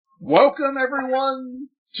Welcome, everyone,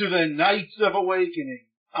 to the Knights of Awakening.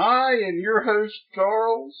 I am your host,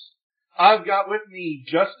 Charles. I've got with me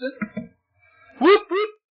Justin. Whoop, whoop.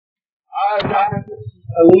 I've got with me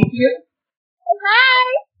Alethea.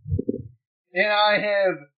 Hi! And I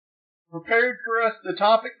have prepared for us the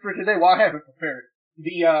topic for today. Well, I haven't prepared.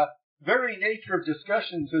 The very nature of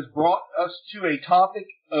discussions has brought us to a topic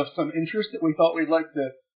of some interest that we thought we'd like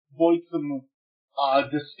to voice some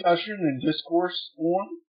discussion and discourse on.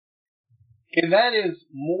 And that is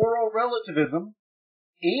moral relativism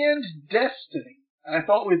and destiny. I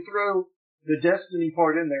thought we'd throw the destiny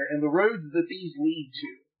part in there and the roads that these lead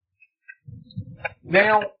to.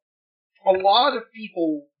 Now, a lot of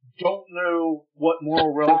people don't know what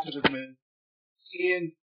moral relativism is,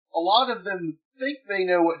 and a lot of them think they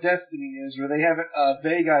know what destiny is, or they have a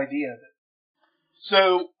vague idea of it.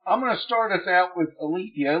 So, I'm going to start us out with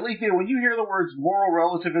Alethea. Alethea, when you hear the words moral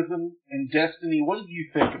relativism and destiny, what do you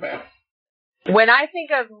think about? When I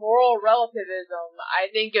think of moral relativism,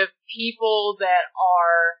 I think of people that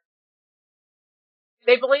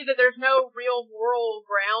they believe that there's no real moral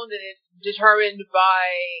ground and it's determined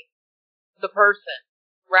by the person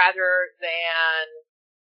rather than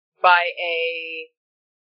by a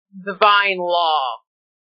divine law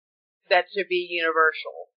that should be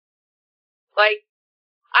universal. Like,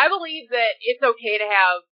 I believe that it's okay to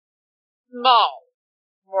have small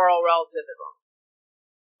moral relativism.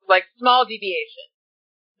 Like, small deviation.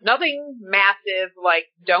 Nothing massive,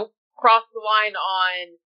 like, don't cross the line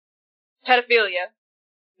on pedophilia.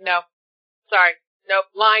 No. Sorry. Nope.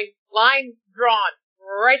 Line drawn.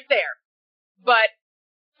 Right there. But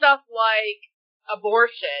stuff like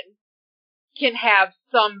abortion can have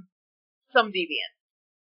some deviance.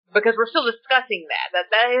 Because we're still discussing that.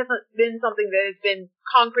 That hasn't been something that has been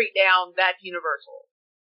concrete down, that's universal.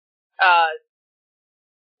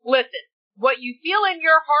 Listen. What you feel in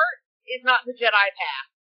your heart is not the Jedi path.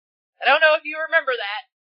 I don't know if you remember that.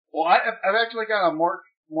 Well, I've actually got a marked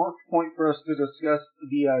point for us to discuss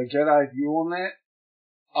the Jedi view on that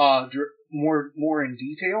more in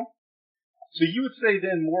detail. So you would say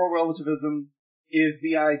then moral relativism is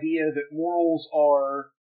the idea that morals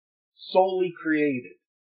are solely created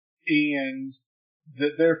and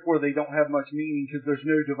that therefore they don't have much meaning because there's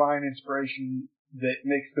no divine inspiration that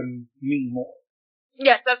makes them mean more.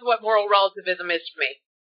 Yes, that's what moral relativism is to me.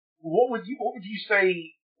 What would you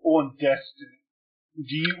say on destiny?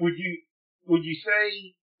 Would you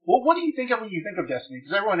say, what do you think of when you think of destiny?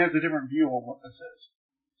 Because everyone has a different view on what this is.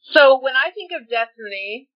 So when I think of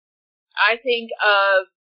destiny, I think of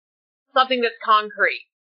something that's concrete.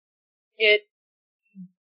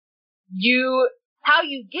 How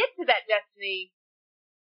you get to that destiny,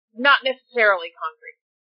 not necessarily concrete,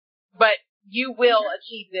 but you will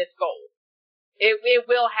achieve this goal. It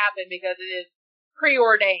will happen because it is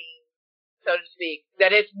preordained, so to speak, that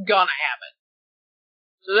it's gonna happen.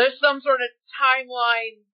 So there's some sort of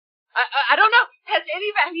timeline. I don't know.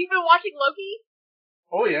 Have you been watching Loki?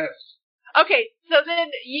 Oh, yes. Okay, so then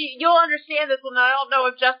you'll understand this one. I don't know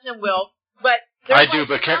if Justin will, but I do,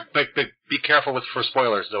 but be careful for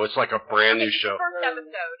spoilers, though. It's like a brand new show.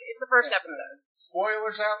 It's the first episode.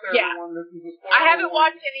 Spoilers out there, yeah. Everyone. This is a spoiler. I haven't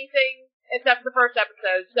watched anything except the first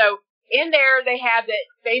episode, so in there, they have that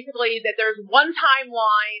basically that there's one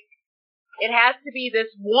timeline. It has to be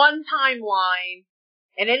this one timeline,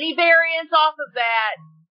 and any variance off of that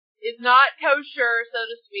is not kosher, so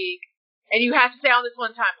to speak. And you have to stay on this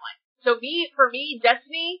one timeline. So for me,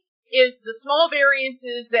 destiny is the small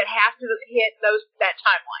variances that have to hit that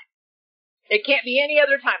timeline. It can't be any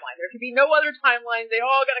other timeline. There can be no other timeline. They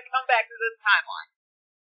all got to come back to this timeline.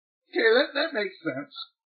 Okay, that makes sense.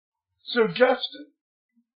 So, Justin.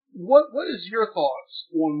 What is your thoughts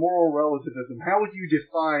on moral relativism? How would you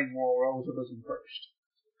define moral relativism first?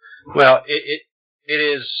 Well, it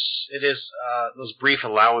is those brief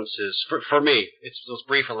allowances for me. It's those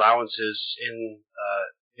brief allowances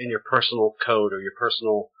in your personal code or your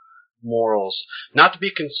personal morals. Not to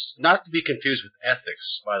be confused with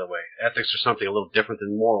ethics, by the way. Ethics are something a little different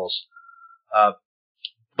than morals.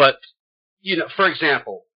 But for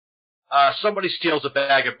example, somebody steals a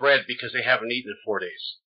bag of bread because they haven't eaten in 4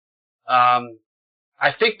 days.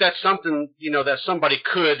 I think that's something, that somebody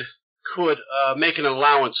could make an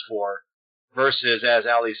allowance for versus, as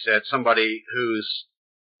Ali said, somebody who's,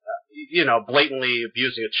 blatantly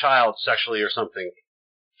abusing a child sexually or something.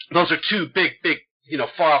 Those are two big,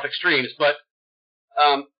 far off extremes, but,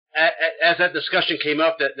 as that discussion came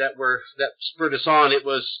up that spurred us on, it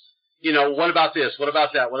was, what about this? What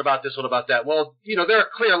about that? What about this? What about that? Well, there are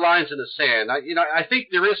clear lines in the sand. I think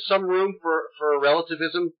there is some room for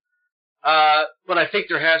relativism. But I think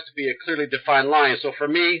there has to be a clearly defined line. So for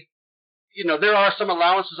me, there are some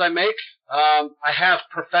allowances I make. I have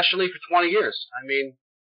professionally for 20 years. I mean,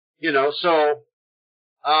 so,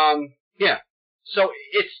 yeah. So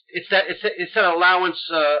it's that allowance,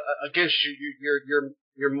 against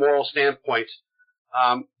your moral standpoint,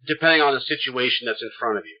 depending on the situation that's in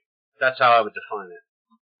front of you. That's how I would define it.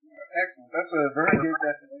 Excellent. That's a very good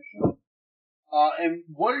definition. And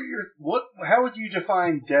how would you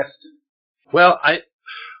define destiny? Well, I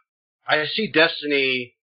see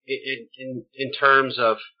destiny in terms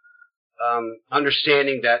of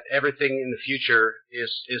understanding that everything in the future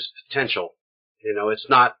is potential. It's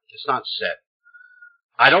not set.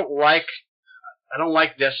 I don't like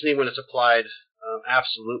destiny when it's applied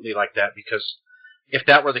absolutely like that, because if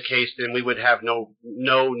that were the case, then we would have no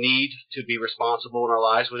need to be responsible in our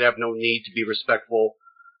lives. We'd have no need to be respectful.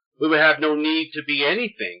 We would have no need to be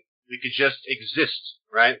anything. We could just exist,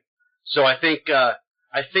 right? So I think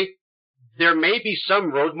there may be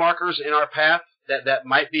some road markers in our path that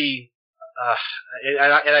might be,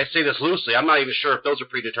 and I say this loosely. I'm not even sure if those are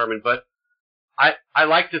predetermined, but I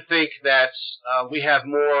like to think that we have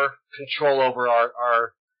more control over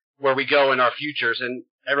our where we go in our futures and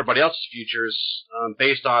everybody else's futures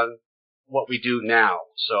based on what we do now.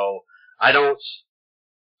 So I don't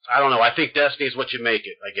know. I think destiny is what you make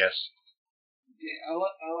it, I guess. Yeah, I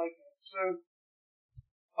like that. So,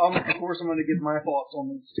 of course, I'm going to give my thoughts on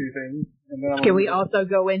these two things, and then can we also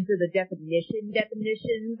go into the definitions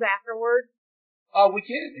afterwards? We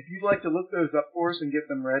can. If you'd like to look those up for us and get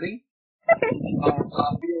them ready. Okay.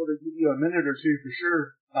 I'll be able to give you a minute or two for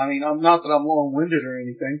sure. I mean, not that I'm long-winded or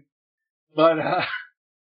anything, but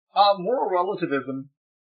moral relativism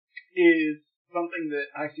is something that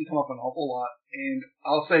I see come up an awful lot, and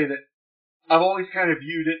I'll say that I've always kind of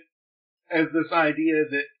viewed it as this idea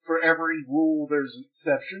that for every rule there's an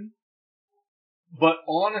exception. But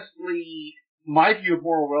honestly, my view of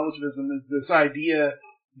moral relativism is this idea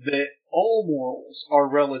that all morals are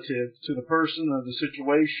relative to the person or the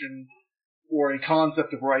situation or a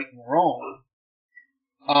concept of right and wrong.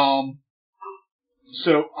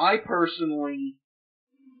 So I personally,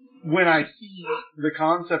 when I see the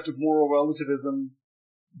concept of moral relativism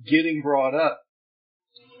getting brought up,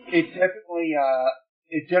 it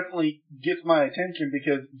definitely gets my attention,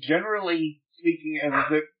 because generally speaking,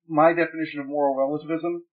 my definition of moral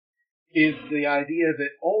relativism is the idea that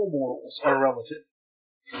all morals are relative.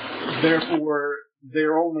 Therefore,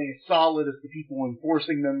 they're only as solid as the people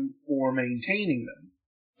enforcing them or maintaining them.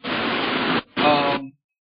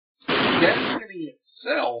 Destiny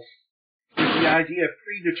itself is the idea of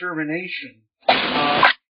predetermination.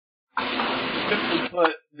 Simply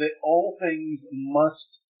put, that all things must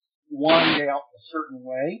wind out a certain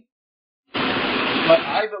way. But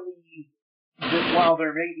I believe that while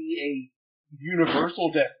there may be a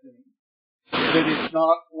universal destiny, that it's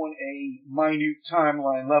not on a minute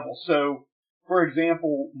timeline level. So, for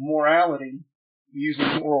example, morality, using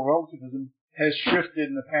moral relativism, has shifted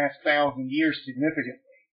in the past 1,000 years significantly.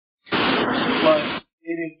 But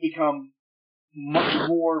it has become much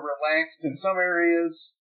more relaxed in some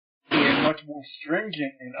areas and much more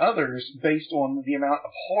stringent in others based on the amount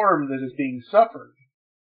of harm that is being suffered.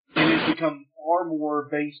 It has become far more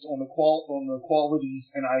based on the qualities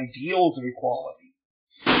and ideals of equality.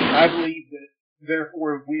 I believe that,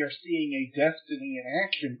 therefore, we are seeing a destiny in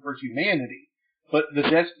action for humanity, but the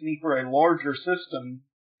destiny for a larger system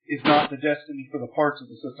is not the destiny for the parts of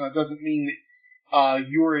the system. It doesn't mean that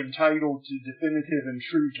you're entitled to definitive and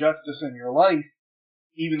true justice in your life,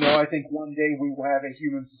 even though I think one day we will have a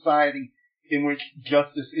human society in which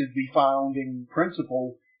justice is the founding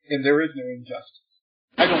principle and there is no injustice.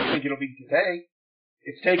 I don't think it'll be today.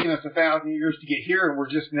 It's taken us 1,000 years to get here, and we're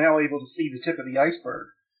just now able to see the tip of the iceberg.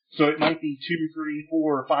 So it might be 2, 3,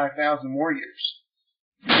 4, or 5,000 more years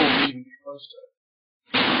before we even get close to it.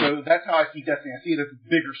 So that's how I see destiny. I see it as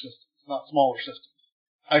bigger systems, not smaller systems.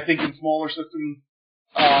 I think in smaller systems,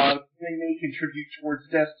 they may contribute towards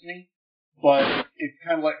destiny, but it's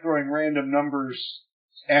kind of like throwing random numbers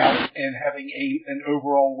out and having an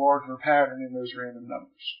overall larger pattern in those random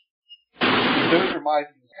numbers. Those are my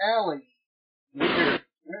views. Allie, we're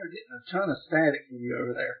getting a ton of static from you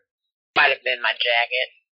over there. Might have been my jacket.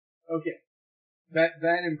 Okay.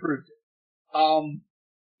 That improved it.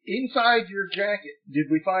 Inside your jacket, did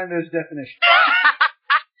we find those definitions?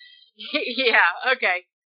 Yeah, okay.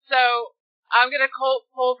 So, I'm gonna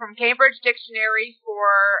pull from Cambridge Dictionary for,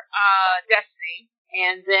 destiny,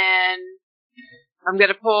 and then I'm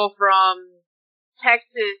gonna pull from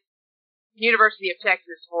University of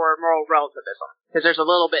Texas for moral relativism, because there's a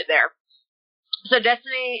little bit there. So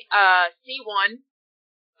destiny, C1,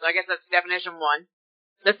 so I guess that's definition 1.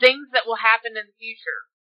 The things that will happen in the future.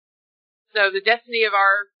 So the destiny of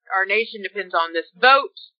our nation depends on this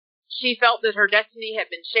vote. She felt that her destiny had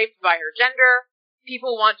been shaped by her gender.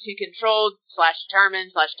 People want to control /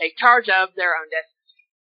 determine / take charge of their own destiny.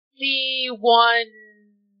 C1,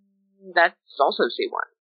 that's also C1.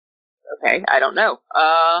 Okay, I don't know.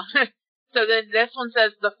 So then this one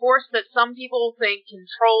says, the force that some people think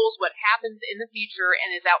controls what happens in the future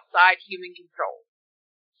and is outside human control.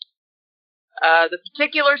 The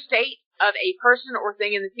particular state of a person or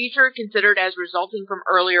thing in the future considered as resulting from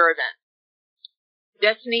earlier events.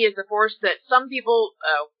 Destiny is the force that some people,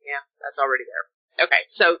 oh, yeah, that's already there. Okay,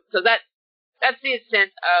 so that's the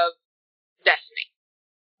extent of destiny.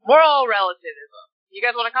 Moral relativism. You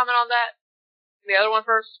guys want to comment on that? The other one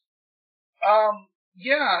first?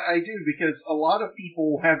 Yeah, I do, because a lot of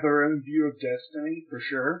people have their own view of destiny, for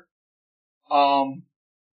sure.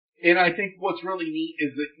 And I think what's really neat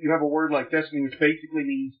is that you have a word like destiny, which basically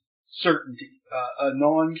means certainty, a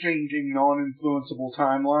non-changing, non-influenceable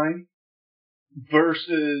timeline,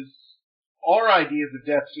 versus our ideas of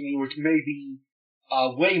destiny, which may be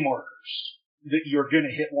way markers that you're going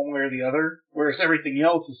to hit one way or the other, whereas everything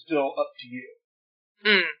else is still up to you.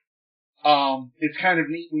 It's kind of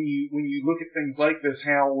neat when you look at things like this,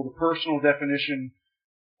 how the personal definition,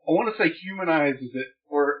 I want to say humanizes it,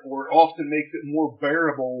 or often makes it more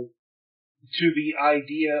bearable to the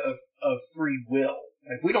idea of free will.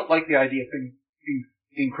 Like, we don't like the idea of things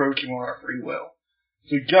encroaching on our free will.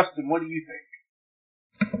 So, Justin, what do you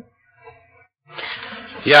think?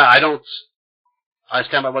 Yeah, I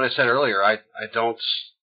stand by what I said earlier. I don't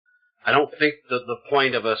think the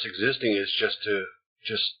point of us existing is just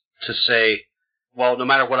to say, well, no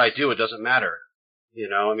matter what I do, it doesn't matter. You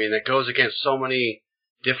know, I mean, it goes against so many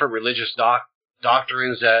different religious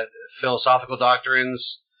doctrines, philosophical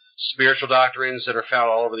doctrines, spiritual doctrines that are found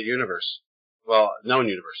all over the universe. Well, known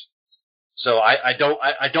universe. So I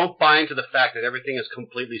don't buy into the fact that everything is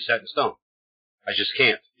completely set in stone. I just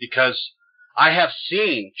can't, because I have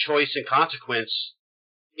seen choice and consequence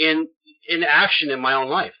in action in my own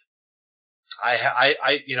life. I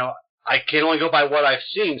can only go by what I've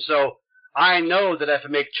seen. So I know that if I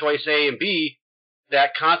make choice A and B,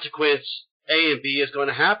 that consequence A and B is going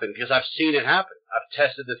to happen, because I've seen it happen. I've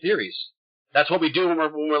tested the theories. That's what we do when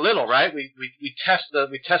we're little, right? We test the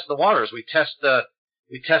waters. We test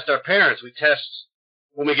our parents. We test,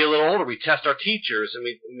 when we get a little older, we test our teachers, and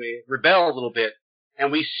we rebel a little bit,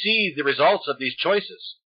 and we see the results of these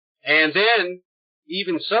choices. And then,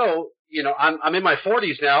 even so, you know, I'm in my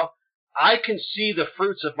 40s now. I can see the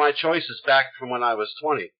fruits of my choices back from when I was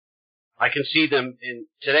 20. I can see them in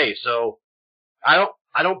today. So I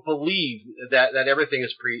don't believe that everything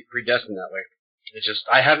is predestined that way. It's just,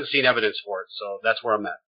 I haven't seen evidence for it, so that's where I'm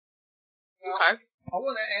at. Okay. I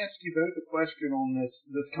want to ask you both a question on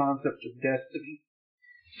this concept of destiny.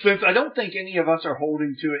 Since I don't think any of us are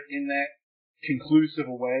holding to it in that conclusive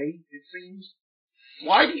a way, it seems,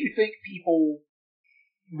 why do you think people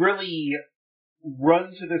really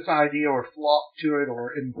run to this idea or flock to it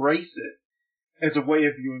or embrace it as a way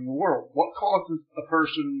of viewing the world? What causes a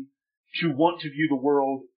person to want to view the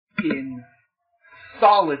world in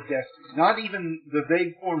solid destiny, not even the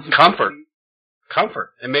vague forms of comfort?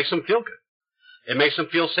 Comfort. It makes them feel good. It makes them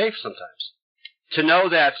feel safe sometimes. To know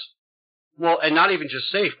that, well, and not even just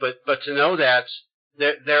safe, but to know that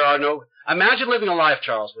there are no, imagine living a life,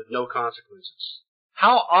 Charles, with no consequences.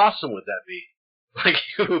 How awesome would that be? Like,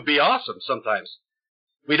 it would be awesome sometimes.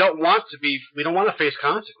 We don't want to face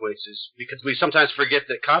consequences, because we sometimes forget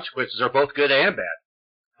that consequences are both good and bad.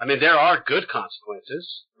 I mean, there are good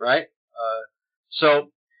consequences, right?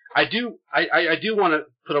 So I do want to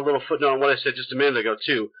put a little footnote on what I said just a minute ago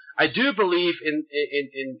too. I do believe in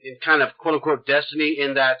kind of quote unquote destiny,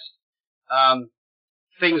 in that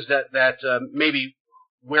things that maybe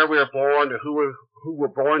where we were born or who we're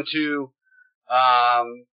born to,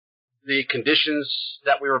 the conditions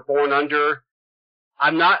that we were born under.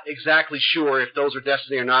 I'm not exactly sure if those are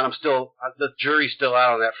destiny or not. The jury's still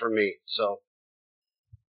out on that for me. So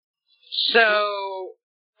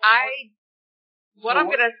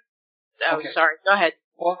okay. Sorry, go ahead.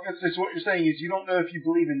 Well, I guess what you're saying is you don't know if you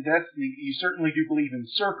believe in destiny, you certainly do believe in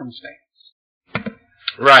circumstance.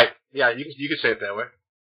 Right. Yeah, you could say it that way.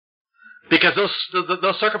 Because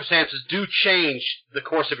those circumstances do change the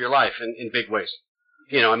course of your life in big ways.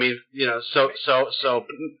 You know, I mean, you know, so.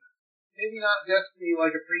 Maybe not destiny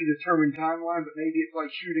like a predetermined timeline, but maybe it's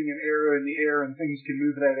like shooting an arrow in the air and things can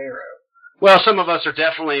move that arrow. Well, some of us are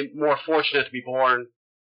definitely more fortunate to be born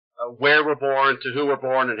where we're born, to who we're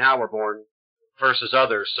born, and how we're born, versus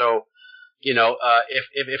others. So, you know,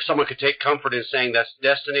 if someone could take comfort in saying that's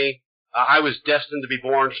destiny, I was destined to be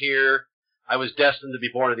born here. I was destined to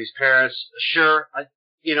be born to these parents. Sure,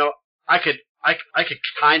 I could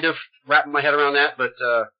kind of wrap my head around that, but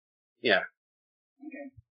yeah.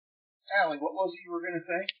 Okay. Allie, what was it you were going to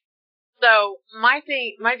say? So my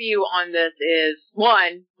view on this is,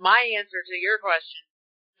 one, my answer to your question,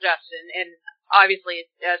 Justin, and obviously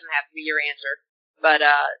it doesn't have to be your answer, but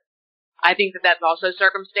I think that that's also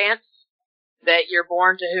circumstance, that you're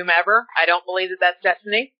born to whomever. I don't believe that that's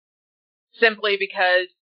destiny, simply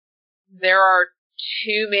because there are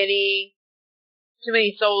too many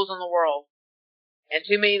souls in the world, and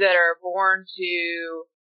too many that are born to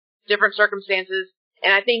different circumstances.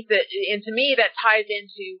 And I think that, and to me, that ties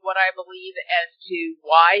into what I believe as to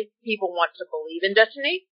why people want to believe in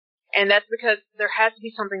destiny. And that's because there has to be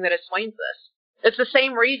something that explains this. It's the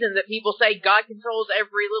same reason that people say God controls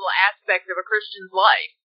every little aspect of a Christian's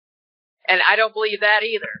life. And I don't believe that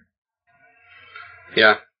either.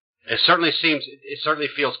 Yeah. It certainly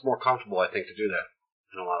feels more comfortable, I think, to do that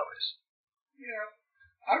in a lot of ways. Yeah.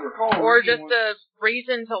 I recall. Or just a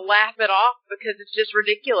reason to laugh it off because it's just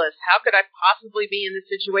ridiculous. How could I possibly be in this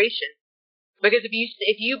situation? Because if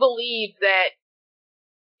you believe that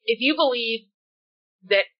if you're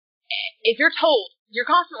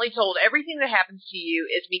constantly told everything that happens to you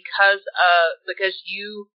is because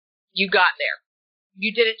you got there.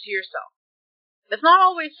 You did it to yourself. That's not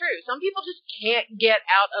always true. Some people just can't get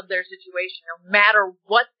out of their situation no matter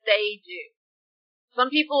what they do. Some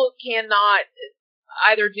people cannot,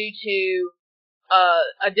 either due to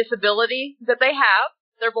a disability that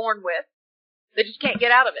they're born with, they just can't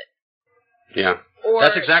get out of it. Yeah,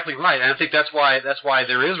 that's exactly right, and I think that's why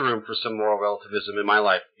there is room for some moral relativism in my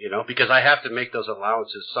life, because I have to make those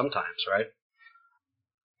allowances sometimes, right?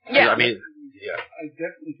 Yeah, I mean, yeah. I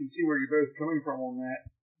definitely can see where you're both coming from on that.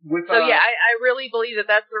 I really believe that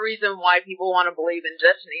that's the reason why people want to believe in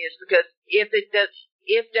destiny, is because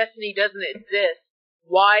if destiny doesn't exist,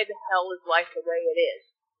 why the hell is life the way it is?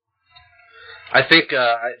 I think,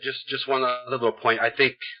 just one other little point, I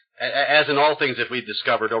think, as in all things that we've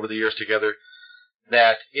discovered over the years together,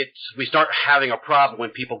 that we start having a problem when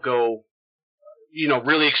people go,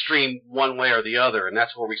 really extreme one way or the other, and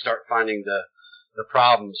that's where we start finding the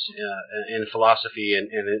problems in philosophy and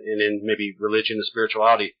in maybe religion and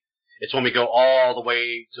spirituality. It's when we go all the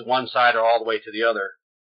way to one side or all the way to the other.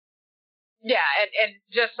 Yeah, and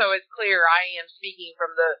just so it's clear, I am speaking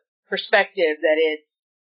from the perspective that it's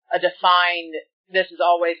a defined, this is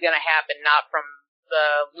always going to happen, not from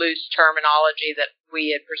the loose terminology that we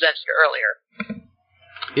had presented earlier.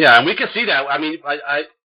 Yeah, and we can see that. I mean, I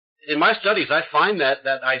in my studies, I find that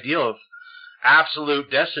ideal of absolute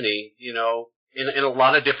destiny, in a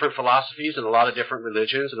lot of different philosophies and a lot of different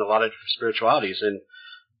religions and a lot of different spiritualities. And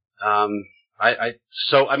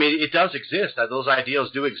it does exist. Those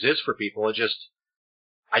ideals do exist for people. I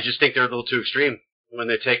just think they're a little too extreme when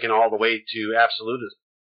they're taken all the way to absolutism.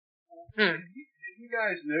 Have you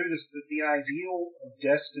guys noticed that the ideal of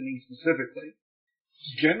destiny specifically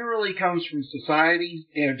generally comes from societies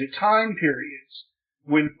and time periods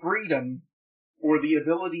when freedom or the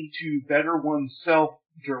ability to better oneself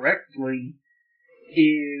directly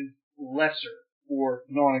is lesser or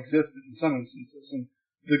non-existent in some instances? And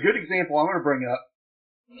the good example I'm going to bring up,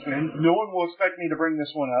 and no one will expect me to bring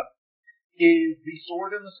this one up, is the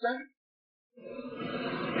Sword in the Stone.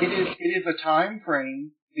 It is a time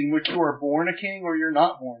frame in which you are born a king or you're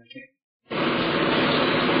not born a king.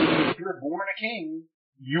 If you're born a king,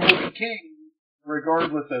 you will be king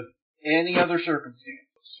regardless of any other circumstance.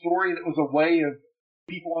 A story that was a way of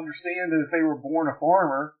people understand that if they were born a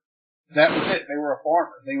farmer, that was it. They were a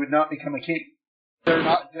farmer. They would not become a king. They're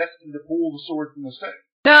not destined to pull the sword from the stone.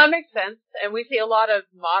 No, that makes sense. And we see a lot of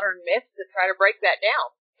modern myths that try to break that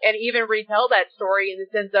down and even retell that story in the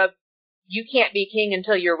sense of you can't be king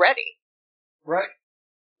until you're ready. Right.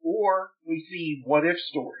 Or we see what-if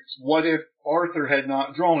stories. What if Arthur had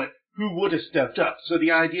not drawn it? Who would have stepped up? So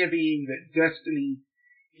the idea being that destiny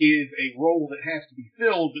is a role that has to be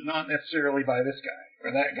filled, but not necessarily by this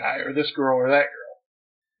guy, or this girl, or that girl.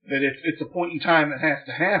 That it's a point in time that has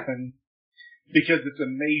to happen because it's a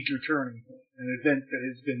major turning point, an event that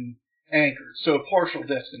has been anchored. So a partial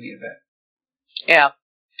destiny event. Yeah.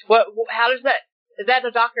 How does that, is that the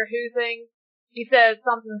Doctor Who thing? He says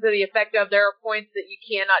something to the effect of there are points that you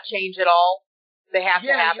cannot change at all. They have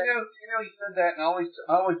to happen. He said that, and I always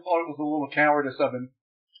thought it was a little cowardice of him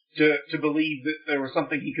to believe that there was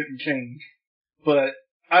something he couldn't change. But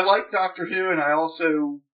I like Doctor Who, and I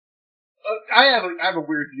also I have a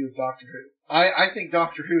weird view of Doctor Who. I think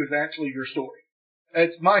Doctor Who is actually your story.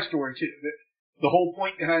 It's my story too. The whole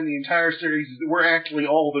point behind the entire series is that we're actually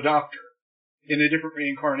all the Doctor in a different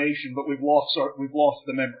reincarnation, but we've lost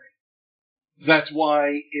the memory. That's why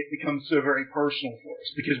it becomes so very personal for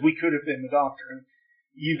us, because we could have been the Doctor. And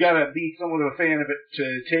you've got to be somewhat of a fan of it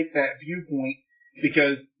to take that viewpoint,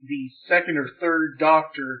 because the second or third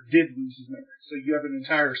Doctor did lose his memory. So you have an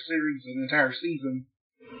entire series, an entire season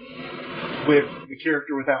with the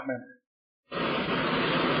character without memory.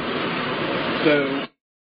 So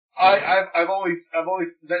I've always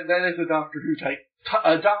that is a Doctor Who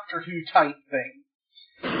type thing.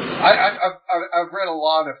 I've read a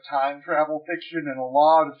lot of time travel fiction, and a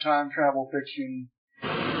lot of time travel fiction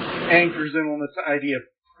anchors in on this idea of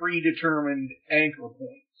predetermined anchor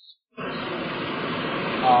points.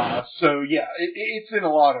 So yeah, it's in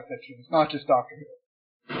a lot of fiction. It's not just Doctor Who.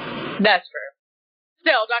 That's true.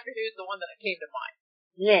 Still, Doctor Who's the one that came to mind.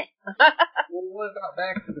 Yeah. Well, what about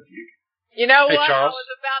Back to the Future? You know Hey, what? Charles. I was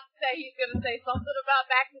about to say he's going to say something about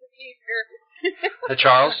Back to the Future. Hey,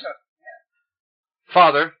 Charles.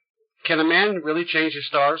 Father, can a man really change his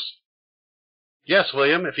stars? Yes,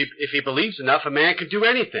 William. If he believes enough, a man can do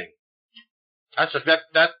anything. That's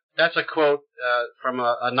a quote from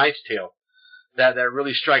a Knight's Tale that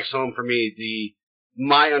really strikes home for me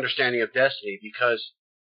my understanding of destiny, because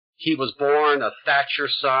he was born a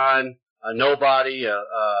Thatcher's son, a nobody, a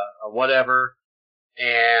whatever,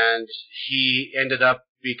 and he ended up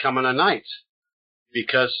becoming a knight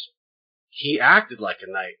because he acted like a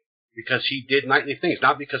knight, because he did knightly things,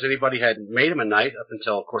 not because anybody had made him a knight up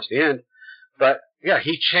until, of course, the end. But yeah,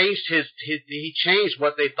 he changed he changed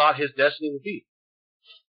what they thought his destiny would be.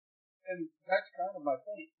 And that's kind of my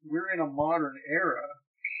point. We're in a modern era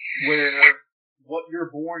where what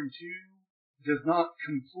you're born to does not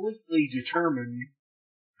completely determine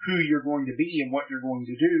who you're going to be and what you're going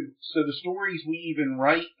to do. So the stories we even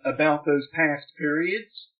write about those past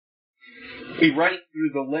periods, we write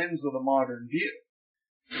through the lens of the modern view.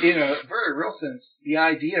 In a very real sense, the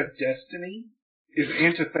idea of destiny is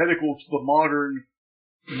antithetical to the modern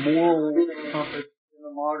moral compass and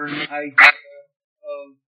the modern idea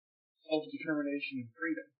of self-determination and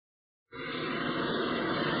freedom.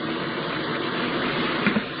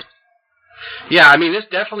 Yeah, I mean, it's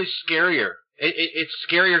definitely scarier. It's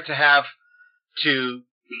scarier to have to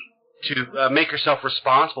make yourself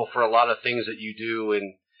responsible for a lot of things that you do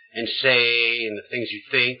and say, and the things you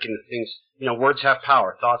think, and the things, words have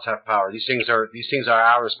power, thoughts have power. These things are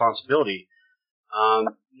our responsibility.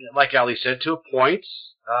 Like Ali said, to a point,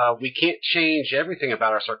 we can't change everything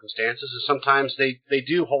about our circumstances, and sometimes they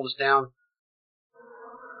do hold us down.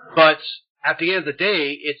 But at the end of the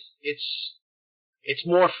day, it's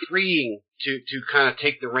more freeing to kind of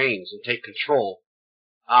take the reins and take control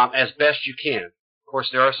as best you can. Of course,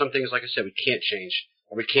 there are some things, like I said, we can't change,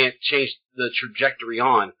 or we can't change the trajectory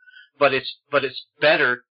on. But it's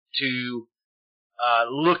better to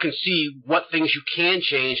look and see what things you can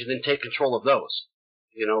change and then take control of those.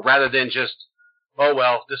 Rather than just, oh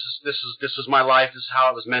well, this is my life, this is how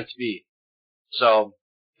it was meant to be. So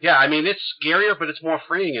yeah, I mean, it's scarier, but it's more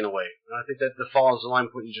freeing in a way. And I think that follows the line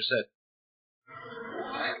with what you just said.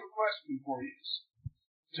 I have a question for you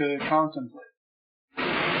to contemplate.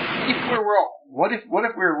 If we're wrong, what if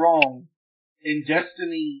we're wrong and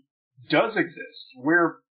destiny does exist?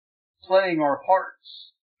 We're playing our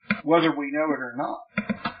parts, whether we know it or not.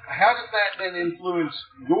 How does that then influence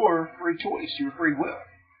your free choice, your free will?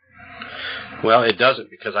 Well, it doesn't,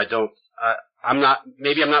 because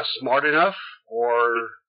maybe I'm not smart enough, or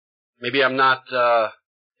maybe I'm not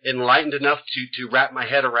enlightened enough to wrap my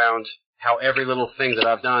head around how every little thing that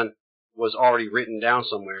I've done was already written down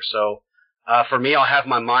somewhere. So for me, I'll have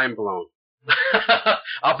my mind blown.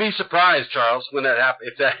 I'll be surprised, Charles, when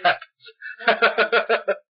if that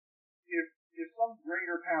happens. if some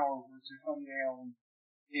greater power were to come down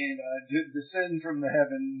and descend from the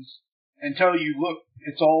heavens and tell you, look,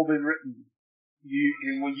 it's all been written,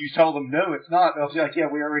 and when you tell them, no, it's not, they'll be like, yeah,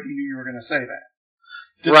 we already knew you were going to say that.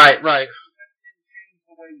 Right. Change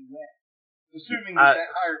the way you act, assuming that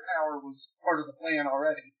higher power was part of the plan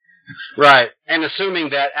already. Right, and assuming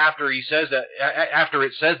that after it says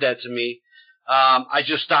that to me, I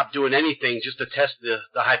just stopped doing anything just to test the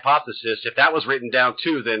hypothesis. If that was written down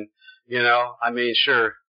too, then I mean,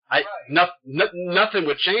 sure, nothing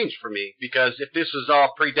would change for me, because if this is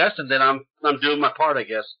all predestined, then I'm doing my part, I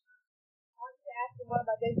guess. I want you to ask me what am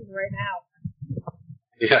I thinking right now.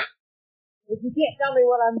 Yeah. If you can't tell me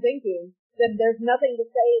what I'm thinking, then there's nothing to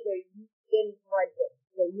say that you didn't write it.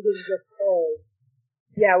 So you didn't just say,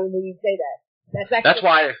 yeah, we knew you'd say that. That's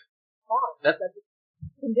why. That's a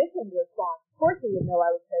conditioned response. Of course you would know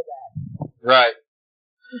I would say that. Right.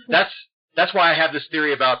 That's why I have this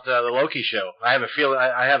theory about the Loki show. I have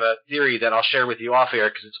a theory that I'll share with you off air,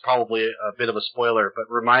 because it's probably a bit of a spoiler. But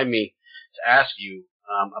remind me to ask you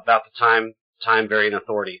about the time time, varying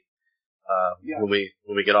authority when we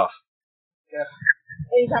get off. Yeah.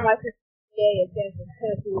 Anytime I see it stands for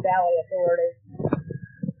Tennessee Valley Authority.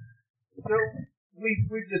 So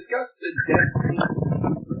we've discussed the destiny,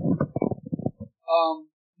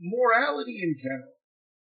 morality in general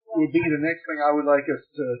would be the next thing I would like us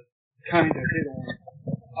to kind of hit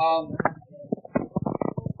on.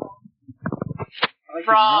 I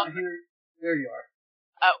cannot hear. There you are.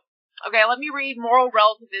 Oh, okay. Let me read moral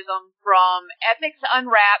relativism from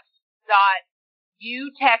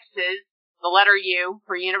ethicsunwrapped.utexas, the letter U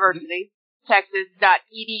for university,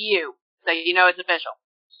 texas.edu, so you know it's official.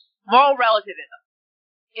 Moral relativism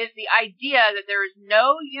is the idea that there is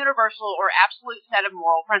no universal or absolute set of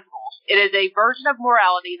moral principles. It is a version of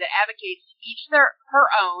morality that advocates to each her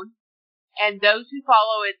own, and those who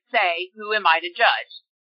follow it say, "Who am I to judge?"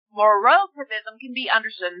 Moral relativism can be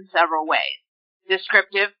understood in several ways.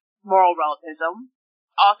 Descriptive moral relativism,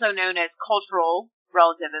 also known as cultural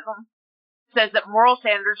relativism, says that moral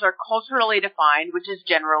standards are culturally defined, which is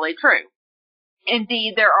generally true.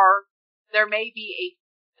 Indeed, there may be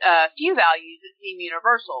a few values that seem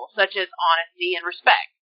universal, such as honesty and respect,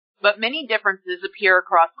 but many differences appear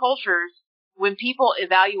across cultures when people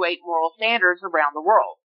evaluate moral standards around the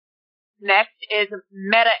world. Next is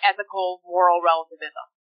meta-ethical moral relativism.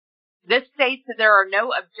 This states that there are no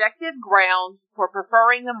objective grounds for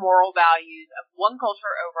preferring the moral values of one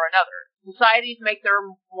culture over another. Societies make their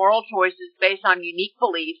moral choices based on unique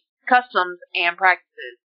beliefs, customs, and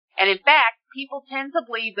practices. And in fact, people tend to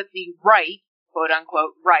believe that the right,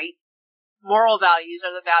 quote-unquote, right, moral values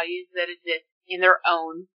are the values that exist in their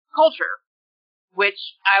own culture,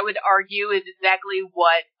 which I would argue is exactly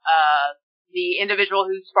what the individual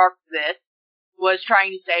who sparked this was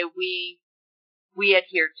trying to say we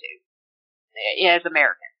adhere to as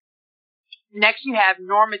Americans. Next, you have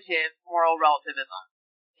normative moral relativism.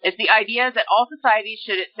 It's the idea that all societies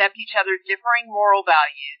should accept each other's differing moral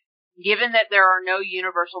values, given that there are no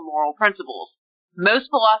universal moral principles.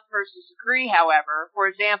 Most philosophers disagree, however.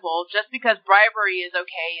 For example, just because bribery is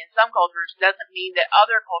okay in some cultures doesn't mean that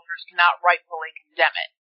other cultures cannot rightfully condemn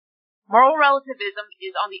it. Moral relativism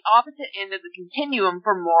is on the opposite end of the continuum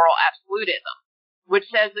from moral absolutism,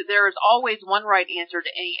 which says that there is always one right answer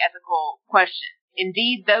to any ethical question.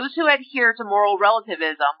 Indeed, those who adhere to moral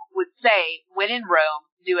relativism would say, when in Rome,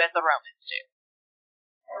 do as the Romans do.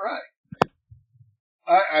 All right.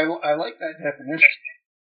 I like that definition.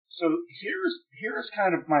 So here's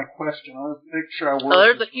kind of my question. I'll make sure I word. Well,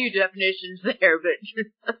 there's a few definitions there, but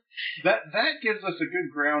that gives us a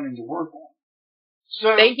good grounding to work on.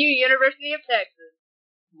 So thank you, University of Texas.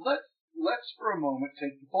 Let's for a moment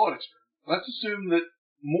take the thought experiment. Let's assume that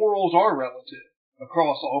morals are relative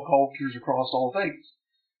across all cultures, across all things.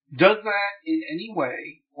 Does that in any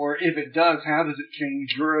way, or if it does, how does it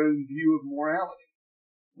change your own view of morality?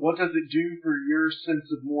 What does it do for your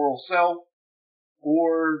sense of moral self?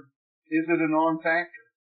 Or is it a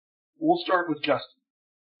non-factor? We'll start with Justin.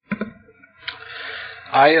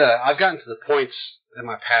 I've gotten to the points in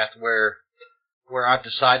my path where I've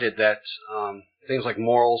decided that things like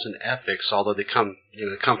morals and ethics, although they come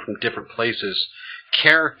from different places,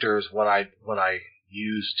 character is what I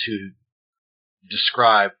use to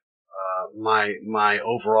describe my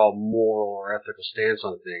overall moral or ethical stance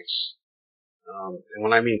on things. And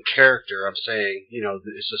when I mean character, I'm saying,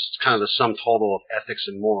 it's just kind of the sum total of ethics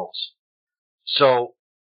and morals. So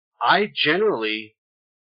I generally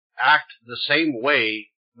act the same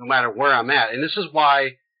way no matter where I'm at. And this is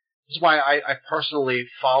why I personally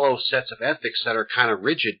follow sets of ethics that are kind of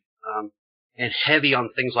rigid, and heavy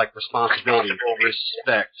on things like responsibility,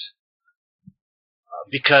 respect.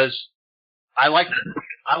 Because I like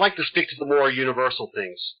to stick to the more universal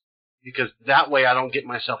things. Because that way I don't get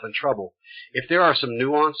myself in trouble. If there are some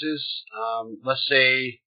nuances, let's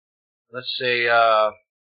say, I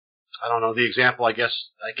don't know the example. I guess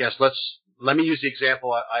let me use the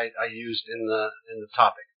example I used in the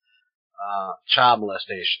topic, child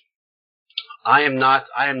molestation. I am not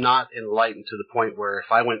enlightened to the point where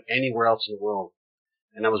if I went anywhere else in the world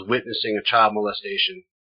and I was witnessing a child molestation,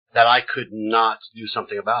 that I could not do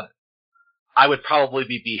something about it. I would probably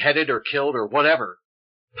be beheaded or killed or whatever.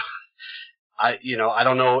 I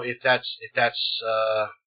don't know if that's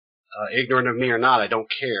ignorant of me or not. I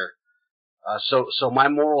don't care. So my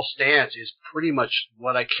moral stance is pretty much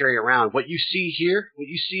what I carry around. What you see here, what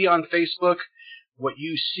you see on Facebook, what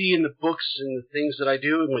you see in the books and the things that I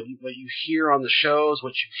do, and what you hear on the shows,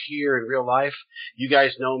 what you hear in real life. You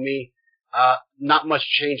guys know me. Not much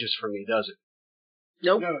changes for me, does it?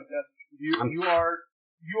 Nope. No, it doesn't. You are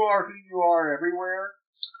who you are everywhere,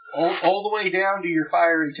 all the way down to your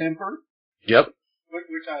fiery temper. Yep.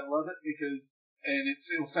 Which I love it because and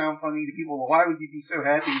it'll sound funny to people, well, why would you be so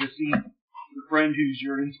happy to see your friend who's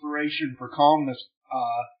your inspiration for calmness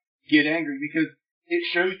get angry? Because it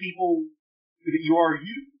shows people that you are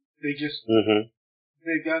you. They just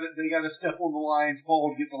they got to step on the lion's paw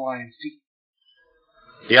to get the lion's teeth.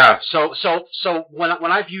 Yeah. So when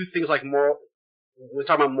I view things like moral, when we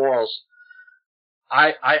talk about morals,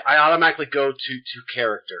 I automatically go to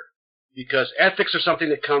character, because ethics are something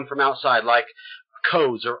that come from outside, like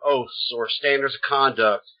codes or oaths or standards of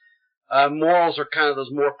conduct. Morals are kind of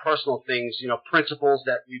those more personal things, principles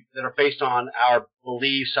that are based on our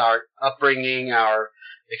beliefs, our upbringing, our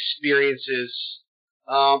experiences.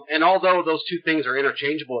 And although those two things are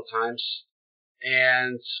interchangeable at times,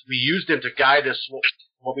 and we use them to guide us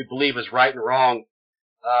what we believe is right and wrong,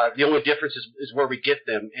 the only difference is where we get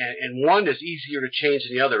them. And one is easier to change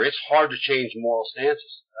than the other. It's hard to change moral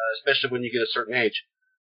stances, especially when you get a certain age.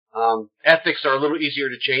 Ethics are a little easier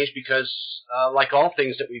to change because, like all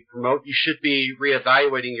things that we promote, you should be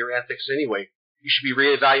reevaluating your ethics anyway. You should be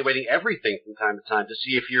reevaluating everything from time to time to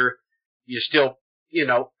see if you're still,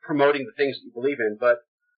 promoting the things that you believe in. But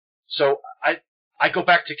so I go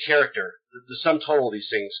back to character, the sum total of these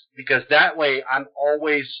things, because that way I'm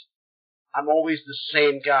always the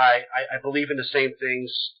same guy. I believe in the same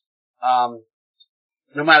things,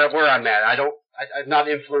 no matter where I'm at. I'm not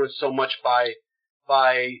influenced so much by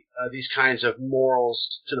these kinds of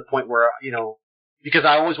morals to the point where, because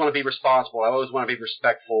I always want to be responsible. I always want to be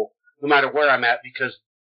respectful, no matter where I'm at, because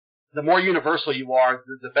the more universal you are,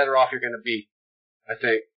 the better off you're going to be, I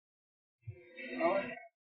think. Now,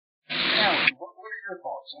 what are your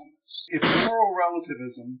thoughts on this? If moral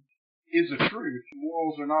relativism is a truth,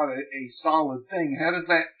 morals are not a solid thing, how does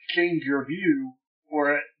that change your view,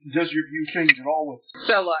 or does your view change at all with it?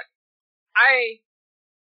 So look,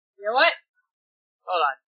 you know what? Hold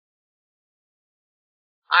on.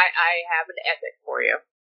 I have an ethic for you.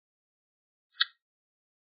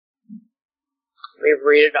 Let me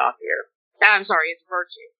read it off here. I'm sorry, it's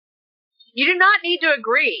virtue. You do not need to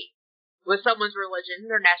agree with someone's religion,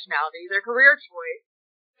 their nationality, their career choice,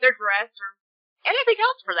 their dress, or anything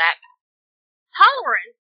else for that matter.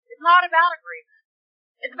 Tolerance is not about agreement.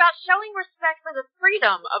 It's about showing respect for the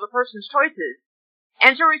freedom of a person's choices,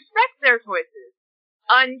 and to respect their choices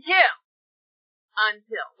until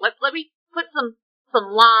let me put some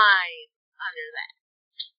lines under that.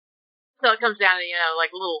 So it comes down to,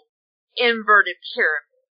 like a little inverted pyramid.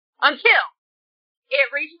 Until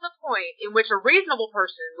it reaches a point in which a reasonable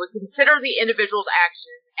person would consider the individual's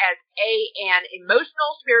actions as an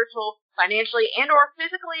emotional, spiritual, financially, and or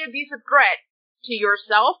physically abusive threat to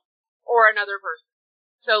yourself or another person.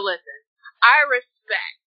 So listen, I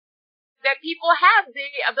respect that people have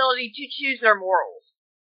the ability to choose their morals,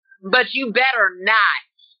 but you better not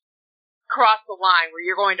cross the line where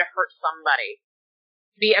you're going to hurt somebody,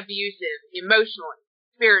 be abusive emotionally,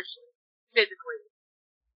 spiritually, physically,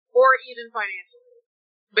 or even financially.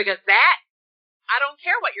 Because that, I don't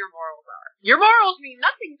care what your morals are. Your morals mean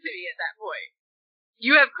nothing to me at that point.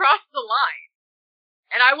 You have crossed the line.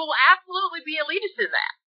 And I will absolutely be elitist in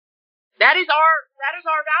that. That is our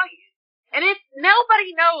value. And if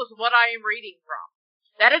nobody knows what I am reading from,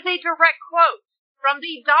 that is a direct quote from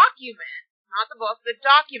the document, not the book, the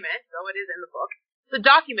document, though it is in the book, the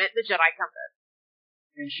document, the Jedi Compass.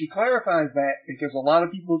 And she clarifies that because a lot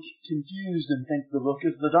of people get confused and think the book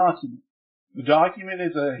is the document. The document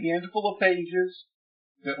is a handful of pages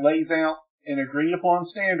that lays out an agreed upon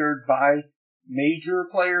standard by major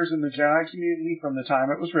players in the Jedi community from the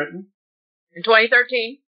time it was written. In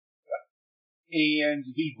 2013. And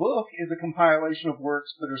the book is a compilation of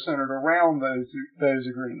works that are centered around those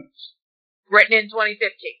agreements. Written in 2015.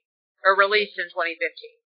 Or released in 2015.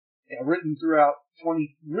 Yeah, written through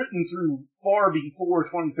far before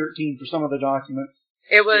 2013 for some of the documents.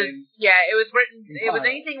 It was written, it was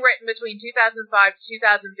anything written between 2005 to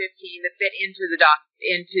 2015 that fit into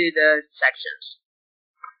the sections.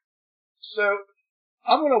 So,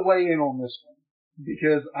 I'm gonna weigh in on this one,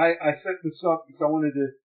 because I set this up because I wanted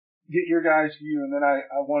to get your guys' view, and then I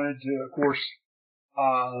wanted to, of course,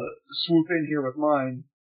 swoop in here with mine,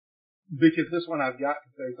 because this one I've got to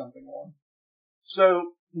say something on.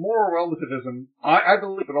 So, moral relativism, I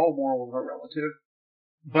believe that all morals are relative.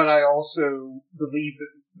 But I also believe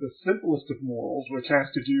that the simplest of morals, which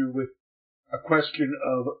has to do with a question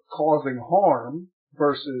of causing harm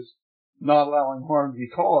versus not allowing harm to be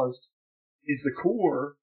caused, is the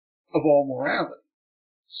core of all morality.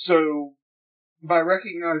 So, by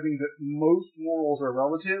recognizing that most morals are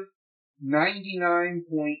relative, 99.9%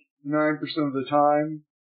 of the time,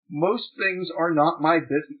 most things are not my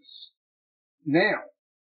business. Now,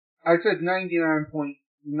 I said 99.9%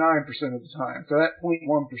 99% of the time. So that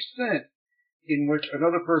 0.1% in which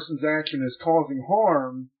another person's action is causing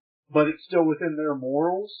harm, but it's still within their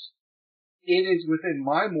morals, it is within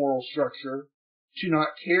my moral structure to not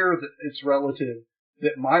care that it's relative,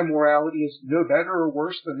 that my morality is no better or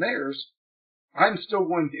worse than theirs. I'm still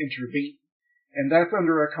going to intervene. And that's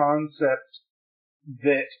under a concept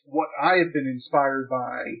that what I have been inspired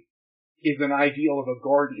by is an ideal of a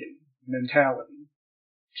guardian mentality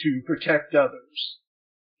to protect others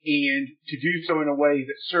and to do so in a way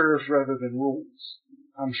that serves rather than rules.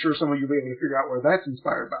 I'm sure some of you will be able to figure out where that's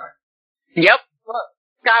inspired by. Yep.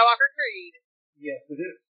 Skywalker Creed. Yes, it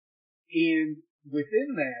is. And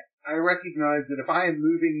within that, I recognize that if I am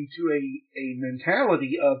moving to a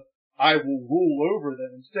mentality of I will rule over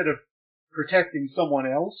them instead of protecting someone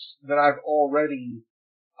else, that I've already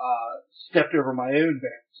stepped over my own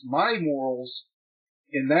bounds. My morals,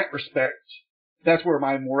 in that respect, that's where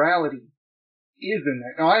my morality is in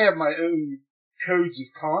that. Now, I have my own codes of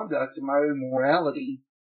conduct and my own morality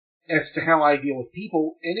as to how I deal with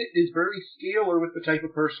people, and it is very scalar with the type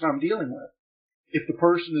of person I'm dealing with. If the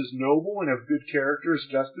person is noble and of good character, as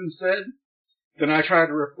Justin said, then I try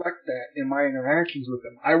to reflect that in my interactions with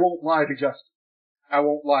them. I won't lie to Justin. I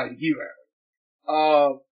won't lie to you,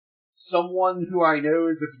 Allie. Someone who I know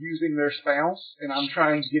is abusing their spouse and I'm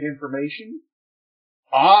trying to get information,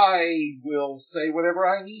 I will say whatever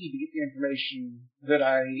I need to get the information that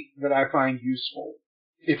I find useful.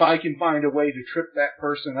 If I can find a way to trip that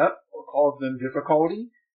person up or cause them difficulty,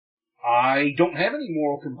 I don't have any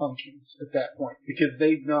moral compunctions at that point because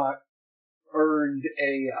they've not earned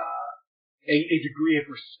a degree of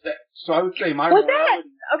respect. So I would say my morality...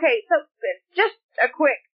 Okay, so just a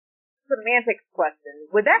quick semantics question.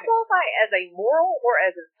 Would that qualify as a moral or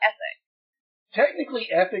as an ethic?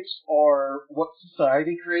 Technically, ethics are what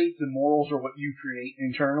society creates and morals are what you create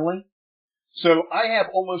internally. So I have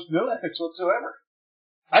almost no ethics whatsoever.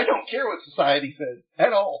 I don't care what society says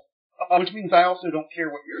at all. Which means I also don't care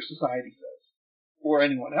what your society says. Or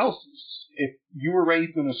anyone else's. If you were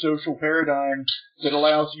raised in a social paradigm that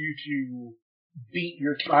allows you to beat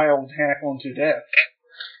your child half onto death,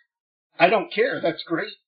 I don't care. That's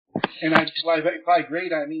great. And by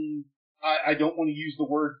great, I mean I don't want to use the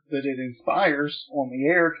word that it inspires on the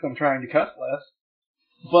air because I'm trying to cuss less.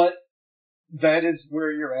 But that is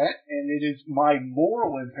where you're at, and it is my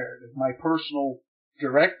moral imperative, my personal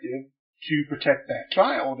directive to protect that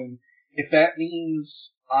child. And if that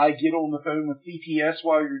means I get on the phone with CPS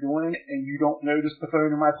while you're doing it and you don't notice the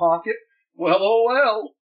phone in my pocket, well, oh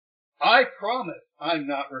well. I promise I'm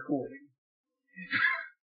not recording.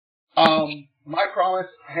 My promise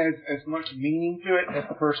has as much meaning to it as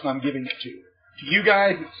the person I'm giving it to. To you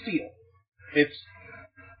guys, it's steel. It's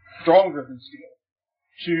stronger than steel.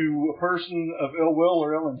 To a person of ill will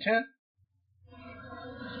or ill intent,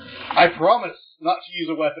 I promise not to use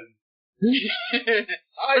a weapon.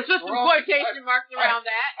 Let's put some quotation marks around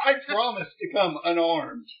that. I promise to come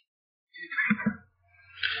unarmed.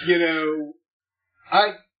 You know,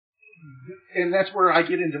 and that's where I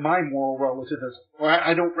get into my moral relativism.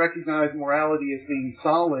 I don't recognize morality as being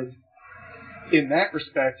solid in that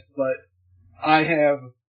respect, but I have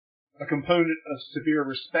a component of severe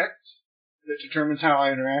respect that determines how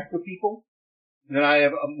I interact with people. Then I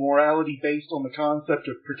have a morality based on the concept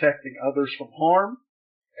of protecting others from harm,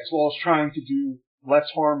 as well as trying to do less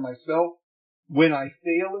harm myself. When I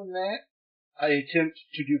fail in that, I attempt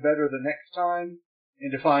to do better the next time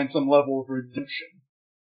and to find some level of redemption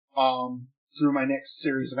through my next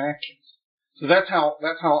series of actions. So that's how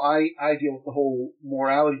I deal with the whole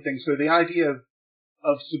morality thing. So the idea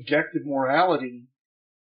of subjective morality,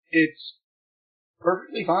 it's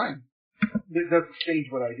perfectly fine. It doesn't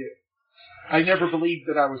change what I do. I never believed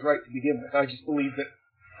that I was right to begin with. I just believe that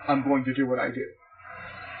I'm going to do what I do.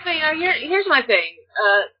 So, here's my thing.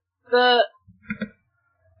 The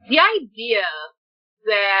idea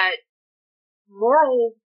that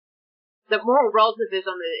moral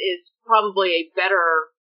relativism is probably a better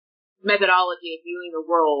methodology of viewing the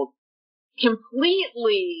world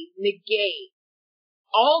completely negates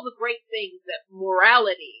all the great things that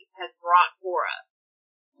morality has brought for us.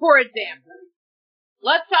 For example,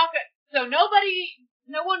 let's talk. So no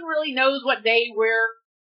one really knows what day we're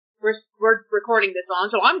recording this on,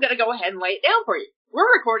 so I'm going to go ahead and lay it down for you.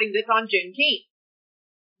 We're recording this on Juneteenth.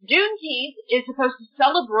 Juneteenth is supposed to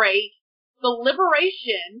celebrate the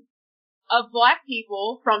liberation of black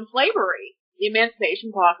people from slavery, the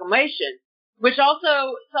Emancipation Proclamation, which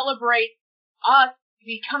also celebrates us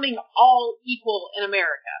becoming all equal in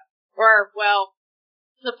America. Or, well,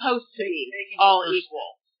 supposed to be all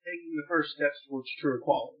equal. Taking the first steps towards true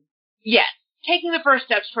equality. Yes. taking the first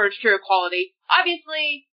steps towards true equality.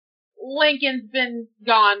 Obviously, Lincoln's been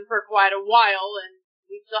gone for quite a while, and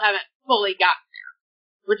we still haven't fully gotten there,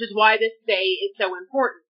 which is why this day is so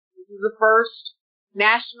important. This is the first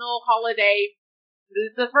national holiday.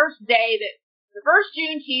 This is the first day that, the first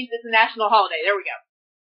Juneteenth is a national holiday. There we go.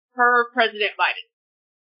 Per President Biden.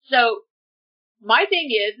 So, my thing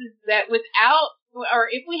is that without, or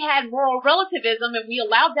if we had moral relativism and we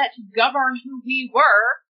allowed that to govern who we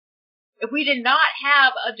were, if we did not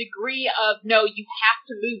have a degree of, no, you have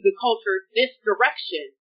to move the culture this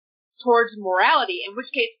direction towards morality, in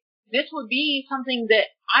which case this would be something that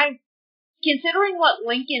considering what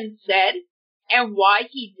Lincoln said and why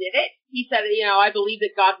he did it, he said, I believe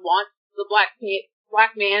that God wants the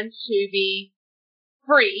black man to be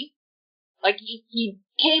free. Like, he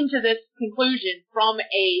came to this conclusion from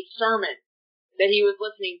a sermon that he was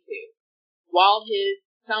listening to while his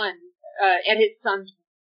son, at his son's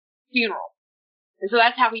funeral. And so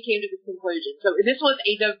that's how he came to this conclusion. So this was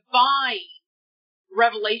a divine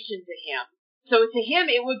revelation to him. So to him,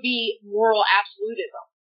 it would be moral absolutism,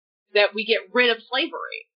 that we get rid of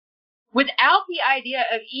slavery. Without the idea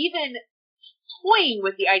of even toying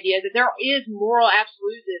with the idea that there is moral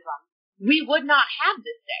absolutism, we would not have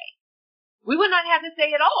this day. We would not have this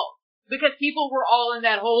day at all. Because people were all in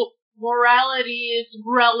that whole morality is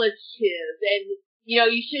relative, and,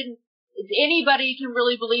 you shouldn't, anybody can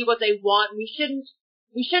really believe what they want. We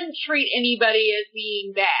shouldn't treat anybody as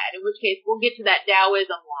being bad, in which case we'll get to that Taoism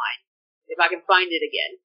line, if I can find it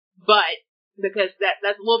again. But, because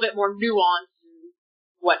that's a little bit more nuanced and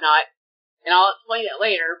whatnot, and I'll explain it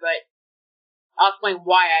later, but I'll explain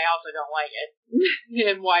why I also don't like it,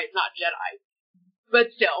 and why it's not Jedi. But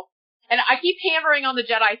still. And I keep hammering on the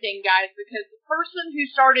Jedi thing, guys, because the person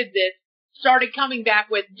who started this started coming back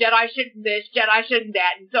with Jedi shouldn't this, Jedi shouldn't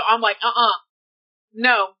that, and so I'm like,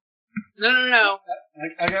 no.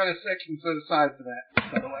 I got a section set aside for that,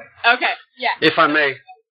 by the way. Okay, yeah. If I may.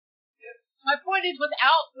 My point is,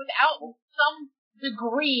 without some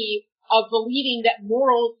degree of believing that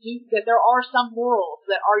that there are some morals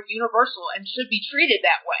that are universal and should be treated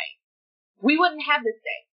that way, we wouldn't have this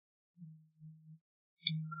day.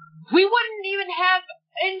 We wouldn't even have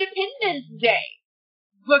Independence Day,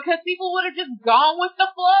 because people would have just gone with the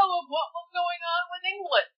flow of what was going on with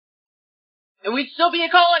England. And we'd still be a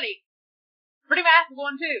colony. Pretty massive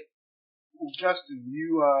one, too. Well, Justin,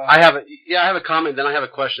 I have a comment, then I have a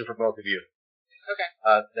question for both of you. Okay.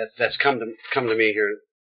 That's come to me here.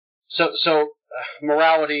 So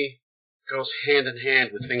morality goes hand in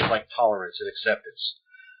hand with things like tolerance and acceptance.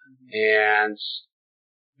 And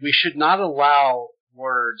we should not allow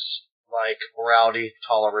words like morality,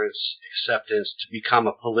 tolerance, acceptance to become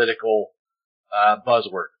a political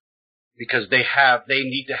buzzword, because they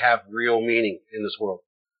need to have real meaning in this world.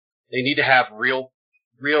 They need to have real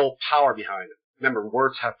power behind them. Remember,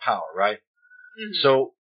 words have power, right? Mm-hmm.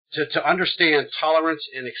 So to understand tolerance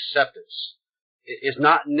and acceptance is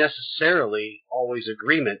not necessarily always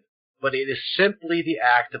agreement, but it is simply the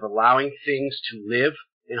act of allowing things to live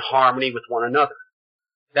in harmony with one another.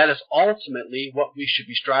 That is ultimately what we should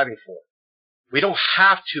be striving for. We don't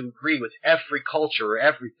have to agree with every culture or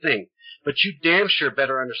everything, but you damn sure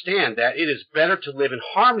better understand that it is better to live in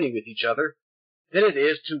harmony with each other than it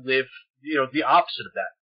is to live, the opposite of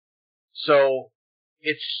that. So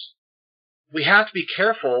we have to be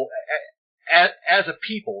careful as a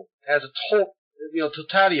people, as a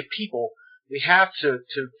totality of people. We have to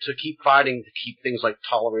keep fighting to keep things like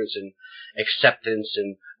tolerance and acceptance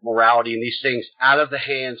and morality and these things out of the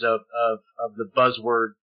hands of the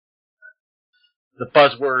buzzword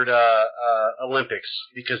Olympics,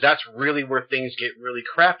 because that's really where things get really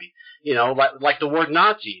crappy. Like the word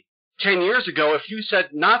Nazi. 10 years ago, if you said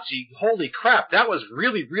Nazi, holy crap, that was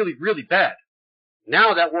really, really, really bad.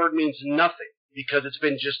 Now that word means nothing, because it's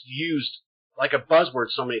been just used like a buzzword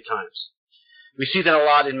so many times. We see that a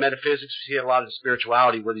lot in metaphysics, we see it a lot in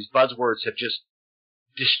spirituality, where these buzzwords have just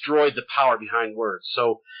destroyed the power behind words.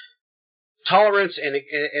 So tolerance and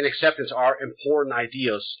acceptance are important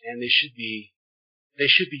ideas, and they should be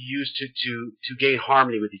used to gain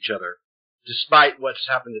harmony with each other. Despite what's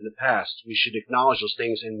happened in the past, we should acknowledge those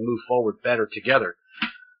things and move forward better together.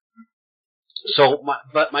 So,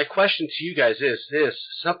 my question to you guys is this: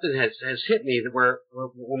 something has hit me that where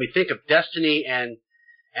when we think of destiny and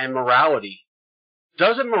morality,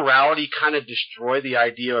 doesn't morality kind of destroy the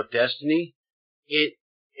idea of destiny?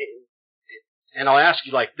 And I'll ask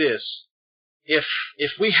you like this: if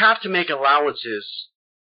we have to make allowances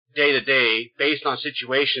day to day based on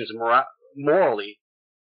situations morally,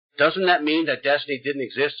 doesn't that mean that destiny didn't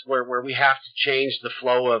exist, where we have to change the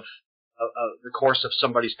flow of the course of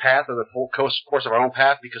somebody's path or the full course of our own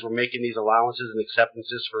path because we're making these allowances and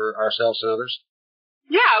acceptances for ourselves and others?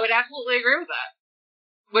 Yeah, I would absolutely agree with that.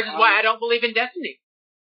 Which is why I don't believe in destiny.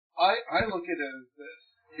 I look at it as this.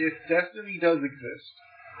 If destiny does exist,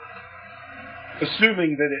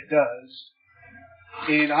 assuming that it does,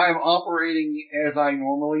 and I'm operating as I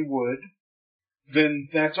normally would, then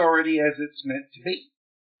that's already as it's meant to be.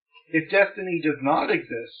 If destiny does not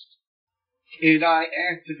exist, and I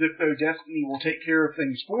act as if though destiny will take care of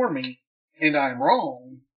things for me, and I'm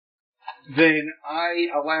wrong, then I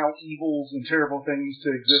allow evils and terrible things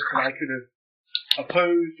to exist that I could have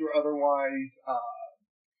opposed or otherwise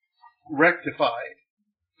rectified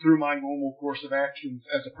through my normal course of actions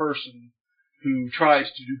as a person who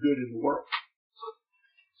tries to do good in the world.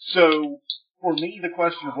 So, for me, the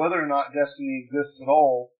question of whether or not destiny exists at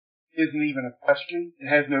all isn't even a question. It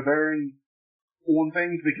has no bearing on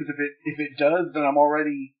things, because if it does, then I'm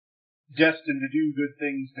already destined to do good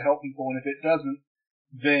things to help people, and if it doesn't,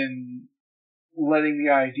 then letting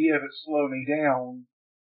the idea of it slow me down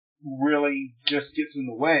really just gets in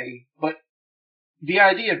the way. But the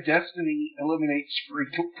idea of destiny eliminates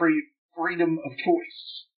freedom of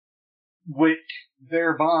choice, which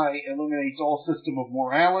thereby eliminates all system of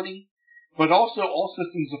morality, but also all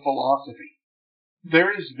systems of philosophy.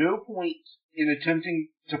 There is no point in attempting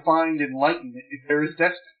to find enlightenment if there is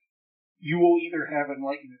destiny. You will either have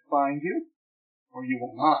enlightenment find you, or you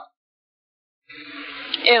will not.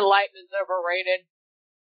 Enlightenment's overrated.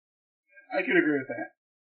 I could agree with that.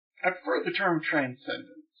 I prefer the term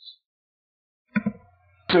transcendence.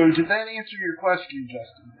 So, did that answer your question,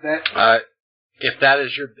 Justin? If that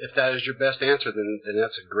is your best answer, then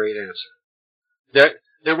that's a great answer.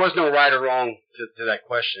 There was no right or wrong to that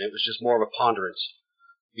question. It was just more of a ponderance,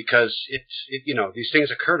 because these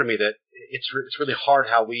things occur to me that it's really hard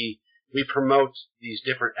how we promote these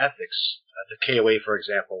different ethics. The KOA, for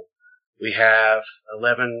example, we have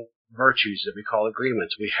 11 virtues that we call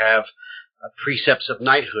agreements. We have precepts of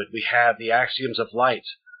knighthood. We have the axioms of light.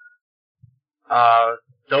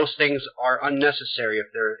 Those things are unnecessary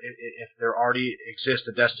if there already exists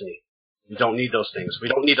a destiny. We don't need those things. We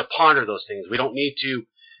don't need to ponder those things. We don't need to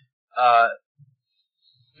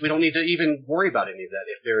even worry about any of that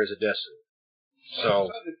if there is a destiny. So,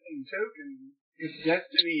 by the same token, if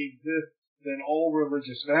destiny exists, then all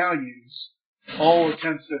religious values, all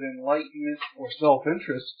attempts at enlightenment or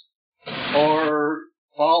self-interest are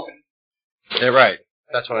folly. They're right.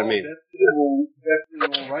 That's what I mean.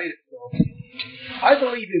 Destiny will right itself. I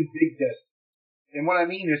believe in big destiny, and what I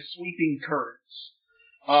mean is sweeping currents.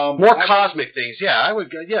 More cosmic things, yeah. I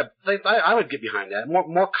would get behind that.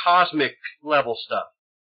 More cosmic level stuff.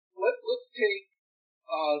 Let's take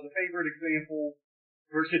the favorite example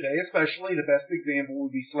for today, especially the best example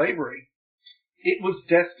would be slavery. It was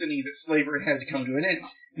destiny that slavery had to come to an end.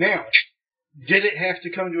 Now, did it have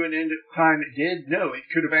to come to an end at the time it did? No, it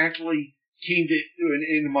could have actually came to an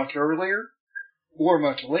end much earlier or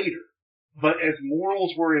much later. But as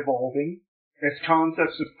morals were evolving, as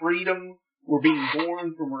concepts of freedom were being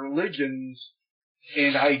born from religions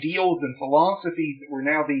and ideals and philosophies that were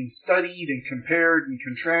now being studied and compared and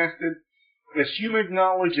contrasted, as human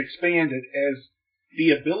knowledge expanded, as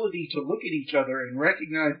the ability to look at each other and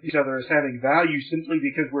recognize each other as having value simply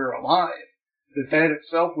because we're alive, that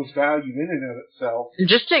itself was value in and of itself.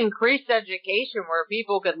 Just increased education where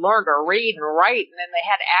people could learn to read and write, and then they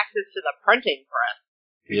had access to the printing press.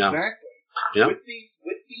 Yeah. Exactly. Yeah. With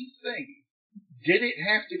these things, did it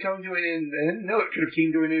have to come to an end then? No, it could have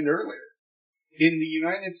came to an end earlier. In the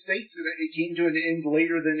United States, it came to an end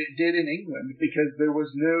later than it did in England because there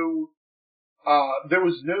was no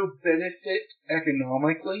benefit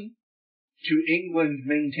economically to England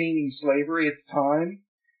maintaining slavery at the time,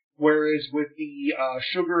 whereas with the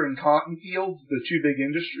sugar and cotton fields, the two big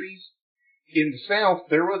industries, in the South,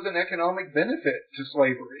 there was an economic benefit to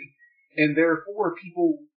slavery, and therefore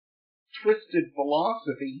people twisted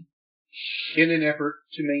philosophy in an effort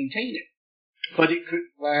to maintain it. But it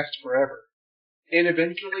couldn't last forever. And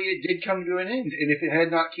eventually it did come to an end, and if it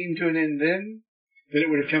had not came to an end then it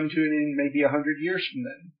would have come to an end maybe 100 years from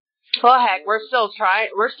then. Well, heck, we're still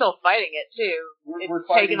fighting it too.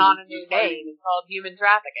 It's taken on a new name. It's called human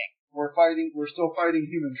trafficking. We're still fighting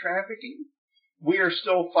human trafficking. We are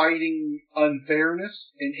still fighting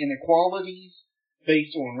unfairness and inequalities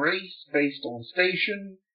based on race, based on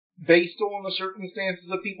station, based on the circumstances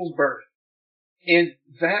of people's birth. And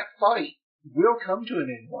that fight will come to an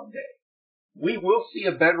end one day. We will see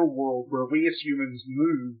a better world where we as humans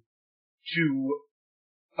move to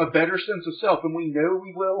a better sense of self, and we know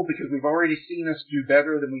we will because we've already seen us do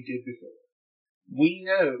better than we did before. We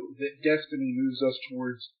know that destiny moves us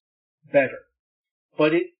towards better.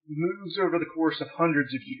 But it moves over the course of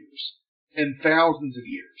hundreds of years and thousands of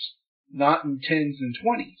years, not in tens and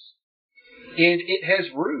 20s. And it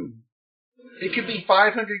has room. It could be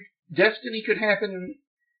 500, destiny could happen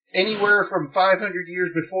anywhere from 500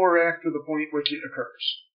 years before or after the point which it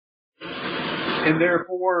occurs. And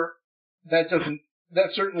therefore, that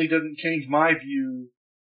certainly doesn't change my view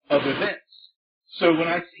of events. So when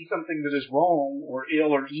I see something that is wrong or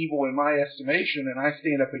ill or evil in my estimation and I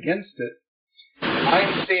stand up against it, I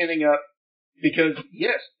am standing up because,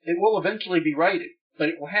 yes, it will eventually be righted, but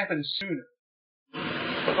it will happen sooner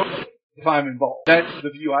if I'm involved. That's the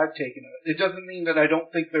view I've taken of it. It doesn't mean that I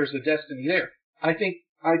don't think there's a destiny there. I think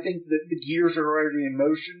that the gears are already in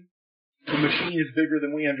motion, the machine is bigger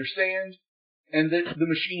than we understand, and that the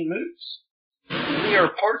machine moves. We are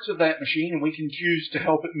parts of that machine, and we can choose to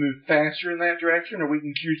help it move faster in that direction, or we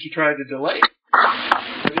can choose to try to delay it.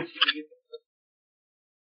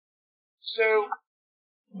 So,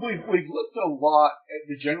 we've looked a lot at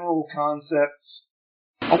the general concepts.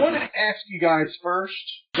 I want to ask you guys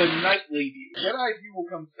first, the nightly view. Jedi view will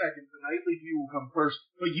come second, the nightly view will come first,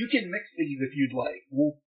 but you can mix these if you'd like.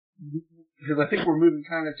 Because I think we're moving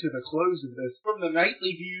kind of to the close of this. From the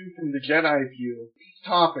nightly view, from the Jedi view, these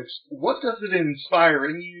topics, what does it inspire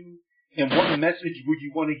in you, and what message would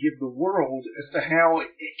you want to give the world as to how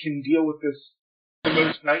it can deal with this the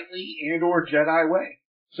most nightly and or Jedi way?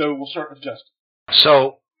 So we'll start with Justin.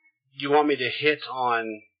 So, you want me to hit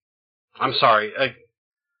on... I'm sorry,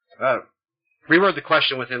 reword the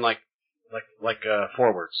question within like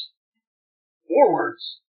 4 words. 4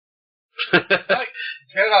 words?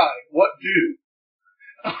 Jedi, what do?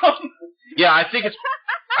 Yeah, I think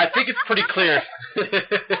it's pretty clear.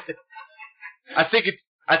 I think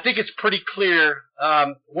it's pretty clear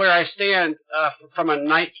where I stand from a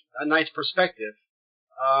knight's perspective.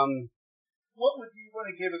 What would you want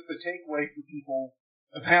to give as the takeaway for people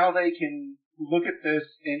of how they can look at this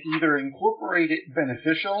and either incorporate it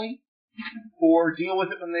beneficially or deal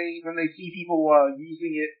with it when they see people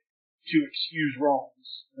using it to excuse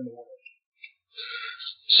wrongs in the world?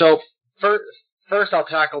 So first I'll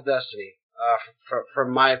tackle destiny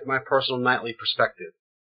from my personal nightly perspective,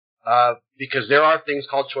 because there are things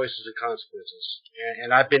called choices and consequences,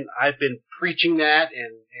 and I've been preaching that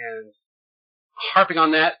and harping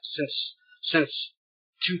on that since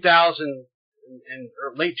 2000 and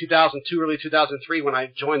late 2002, early 2003 when I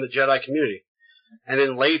joined the Jedi community, and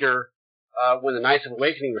then later when the Knights of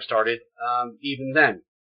Awakening were started, even then.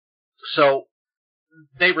 So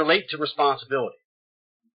they relate to responsibility,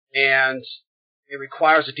 and it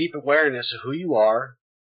requires a deep awareness of who you are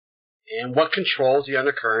and what controls the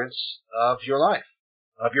undercurrents of your life,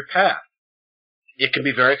 of your path. It can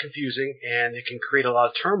be very confusing, and it can create a lot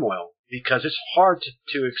of turmoil because it's hard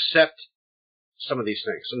to accept some of these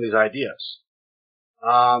things, some of these ideas.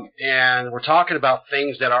 And we're talking about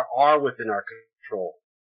things that are within our control.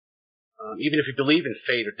 Even if you believe in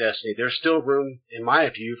fate or destiny, there's still room, in my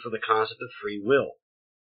view, for the concept of free will.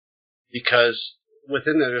 Because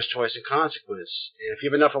within there's choice and consequence. And if you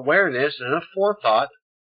have enough awareness and enough forethought,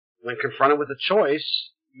 when confronted with a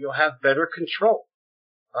choice, you'll have better control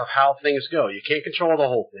of how things go. You can't control the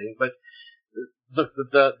whole thing, but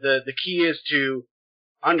the key is to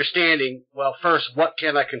understanding, well, first, what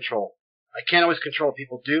can I control? I can't always control what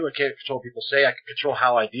people do. I can't control what people say. I can control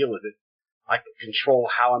how I deal with it. I can control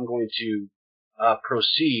how I'm going to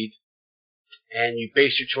proceed, and you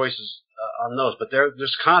base your choices on those. But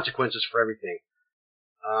there's consequences for everything.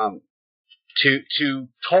 To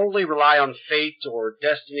totally rely on fate or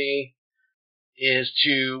destiny is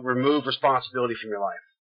to remove responsibility from your life.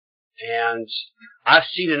 And I've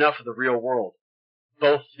seen enough of the real world,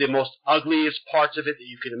 both the most ugliest parts of it that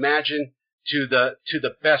you can imagine to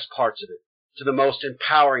the best parts of it, to the most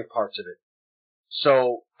empowering parts of it.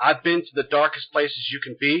 So I've been to the darkest places you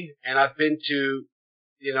can be, and I've been to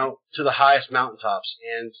the highest mountaintops,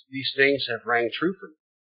 and these things have rang true for me.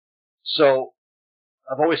 So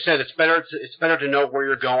I've always said it's better to know where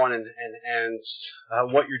you're going and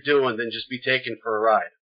what you're doing than just be taken for a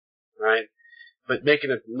ride, right? But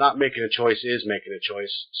not making a choice is making a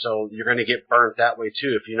choice. So you're going to get burnt that way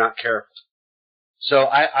too if you're not careful. So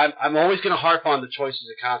I'm always going to harp on the choices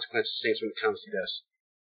and consequences things when it comes to this.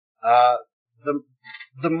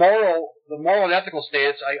 The moral and ethical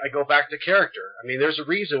stance, I go back to character. I mean, there's a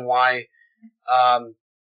reason why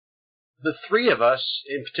the three of us,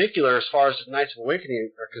 in particular, as far as the Knights of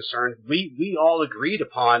Awakening are concerned, we all agreed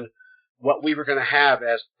upon what we were going to have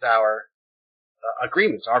as our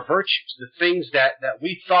agreements, our virtues, the things that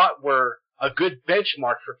we thought were a good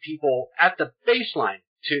benchmark for people at the baseline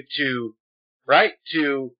to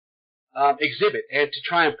exhibit and to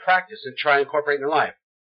try and practice and try and incorporate in their life.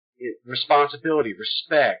 Responsibility,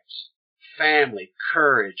 respect, family,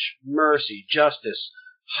 courage, mercy, justice,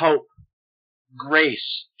 hope,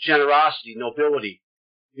 grace, generosity, nobility.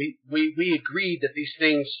 We agreed that these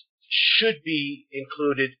things should be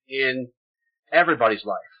included in everybody's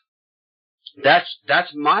life.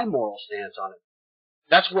 That's my moral stance on it.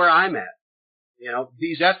 That's where I'm at. You know,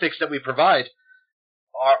 these ethics that we provide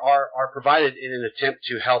are provided in an attempt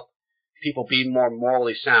to help people be more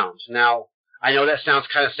morally sound. Now, I know that sounds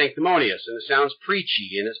kind of sanctimonious and it sounds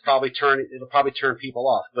preachy and it'll probably turn people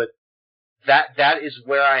off, but that is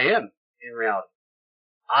where I am in reality.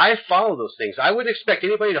 I follow those things. I wouldn't expect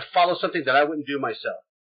anybody to follow something that I wouldn't do myself.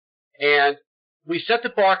 And we set the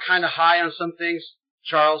bar kind of high on some things,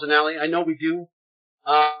 Charles and Allie. I know we do.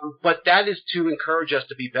 But that is to encourage us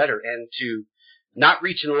to be better and to not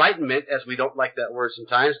reach enlightenment, as we don't like that word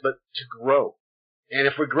sometimes, but to grow. And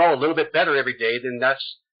if we grow a little bit better every day, then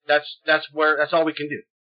that's all we can do.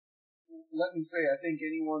 Let me say, I think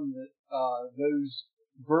anyone that those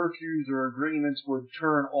virtues or agreements would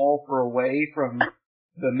turn off or away from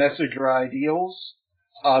the message or ideals,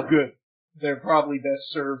 good. They're probably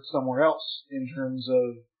best served somewhere else in terms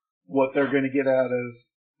of what they're going to get out of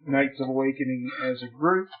Knights of Awakening as a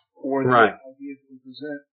group or the ideas we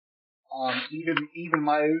present. Even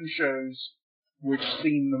my own shows, which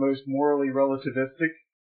seem the most morally relativistic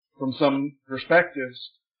from some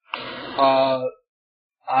perspectives, I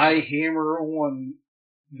hammer on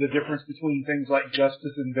the difference between things like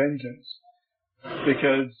justice and vengeance,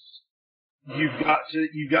 because you've got to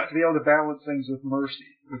be able to balance things with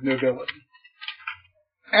mercy, with nobility.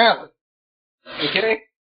 Alan, okay?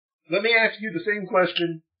 Let me ask you the same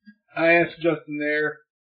question I asked Justin there.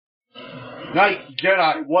 Knight,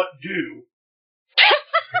 Jedi, what do?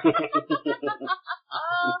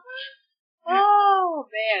 Oh,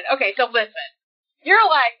 man. Okay, so listen. You're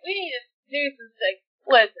like, we need to do some things.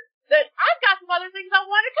 Listen, I've got some other things I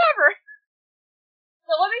want to cover.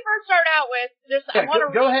 So let me first start out with just, yeah,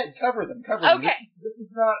 go ahead, cover them. Okay.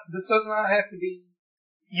 This does not have to be,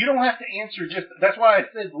 you don't have to answer just, that's why I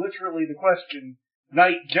said literally the question,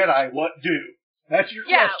 Knight, Jedi, what do? That's your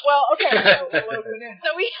question. Yeah, well, okay.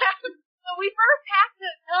 So we first have to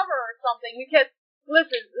cover something because,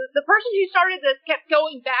 listen, the person who started this kept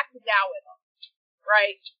going back to Taoism,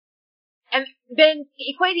 right? And then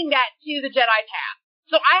equating that to the Jedi path.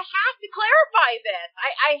 So I have to clarify this.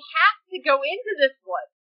 I have to go into this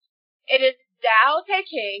one. It is Tao Te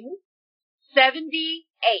Ching 78.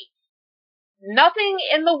 Nothing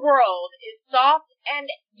in the world is soft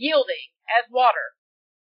and yielding as water.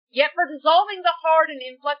 Yet for dissolving the hard and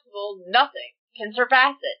inflexible, nothing can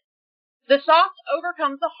surpass it. The soft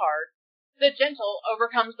overcomes the hard. The gentle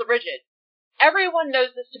overcomes the rigid. Everyone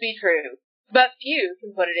knows this to be true, but few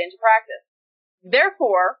can put it into practice.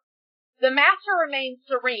 Therefore, the master remains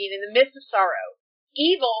serene in the midst of sorrow.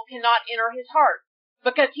 Evil cannot enter his heart,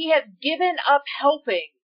 because he has given up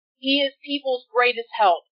helping. He is people's greatest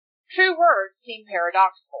help. True words seem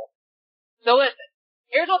paradoxical. So listen,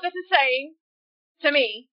 here's what this is saying to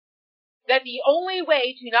me, that the only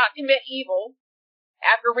way to not commit evil,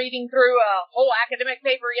 after reading through a whole academic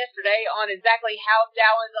paper yesterday on exactly how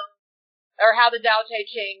Taoism, or how the Tao Te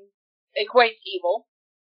Ching equates evil,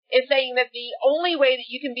 is saying that the only way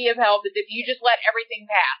that you can be of help is if you just let everything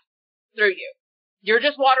pass through you. You're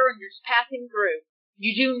just water and you're just passing through.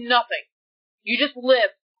 You do nothing. You just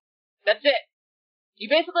live. That's it.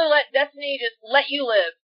 You basically let destiny just let you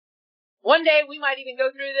live. One day we might even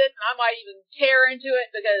go through this and I might even tear into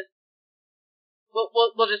it because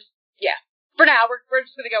we'll just, yeah. For now, we're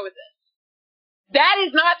just gonna go with this. That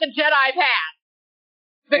is not the Jedi path.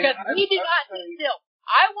 Because we do not sit still.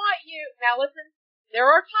 I want you, now listen,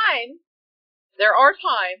 there are times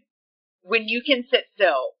when you can sit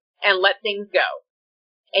still and let things go.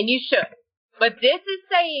 And you should. But this is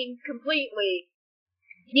saying completely,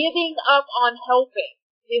 giving up on helping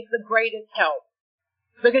is the greatest help.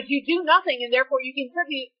 Because you do nothing and therefore you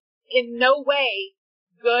contribute in no way,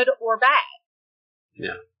 good or bad.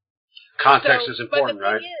 Yeah. Context is important, but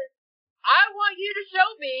the right? thing is, I want you to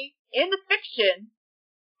show me in the fiction,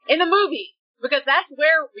 in the movie, because that's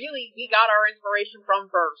where really we got our inspiration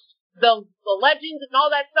from first. The legends and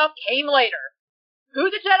all that stuff came later.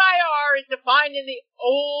 Who the Jedi are is defined in the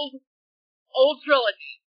old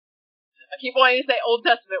trilogy. I keep wanting to say Old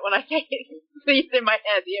Testament when I say it. See it in my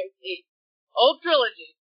head, the OT. Old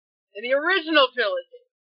trilogy. In the original trilogy.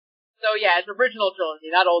 So yeah, it's original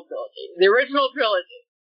trilogy, not old trilogy. The original trilogy.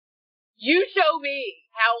 You show me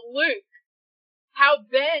how Luke, how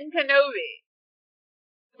Ben Kenobi,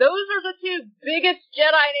 those are the two biggest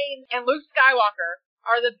Jedi names, and Luke Skywalker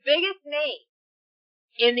are the biggest names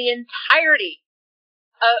in the entirety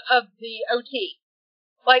of the OT.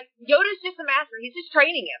 Like, Yoda's just a master. He's just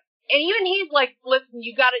training him. And even he's like, listen,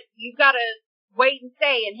 you gotta wait and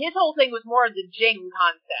say. And his whole thing was more of the Jing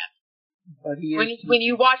concept. But When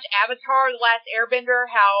you watch Avatar: The Last Airbender,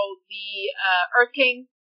 how the Earth King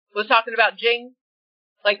was talking about Jing,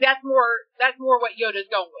 like that's more what Yoda's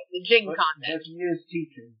going with, the Jing concept. But he is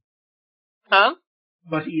teaching. Huh?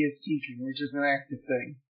 But he is teaching, which is an active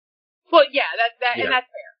thing. Well, yeah, and that's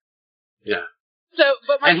fair. Yeah. So,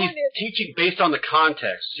 but my and point he's teaching based on the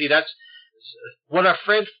context. See, that's what our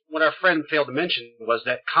friend failed to mention was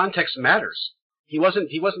that context matters. He wasn't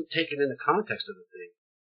taken in the context of the thing,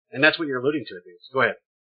 and that's what you're alluding to. I think. Go ahead.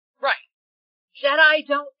 Right. Jedi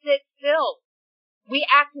don't sit still. We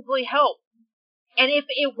actively help. And if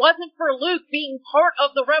it wasn't for Luke being part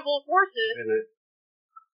of the rebel forces,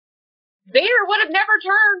 Vader would have never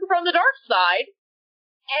turned from the dark side.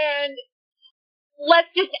 And let's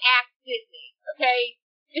just act Disney, okay?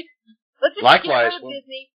 Let's just Likewise, get rid of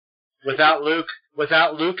Disney.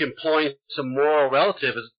 Without Luke employing some moral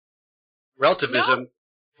relativism, No.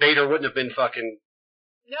 Vader wouldn't have been fucking.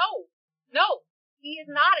 No, he is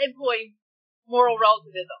not employing moral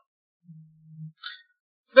relativism.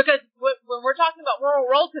 Because when we're talking about moral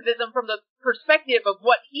relativism from the perspective of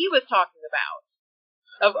what he was talking about,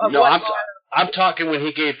 I'm talking when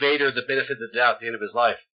he gave Vader the benefit of the doubt at the end of his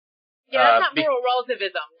life. Yeah, that's not moral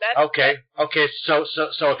relativism. Okay. So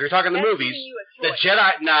if you're talking the movies, the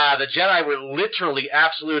Jedi were literally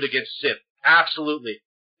absolute against Sith. Absolutely.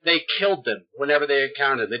 They killed them whenever they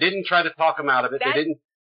encountered them. They didn't try to talk them out of it.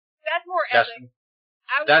 That's more ethics.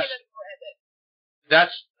 I would say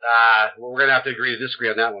that's more ethics. We're gonna have to agree to disagree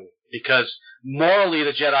on that one, because morally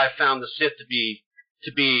the Jedi found the Sith to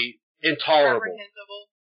be intolerable. Reprehensible.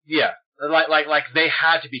 Yeah, like they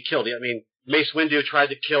had to be killed. I mean, Mace Windu tried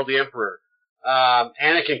to kill the Emperor.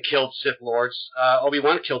 Anakin killed Sith Lords.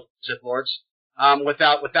 Obi-Wan killed Sith Lords.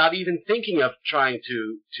 Without even thinking of trying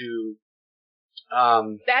to.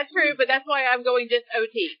 That's true, but that's why I'm going just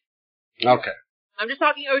OT. Okay. I'm just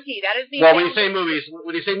talking OT. That is the. Well, when you say movies,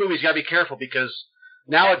 you gotta be careful, because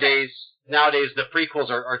nowadays the prequels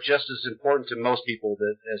are just as important to most people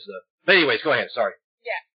as the. But anyways, go ahead. Sorry.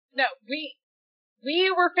 Yeah. No,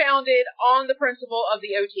 we were founded on the principle of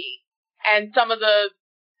the OT and some of the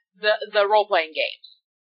role playing games.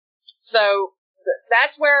 So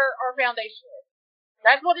that's where our foundation is.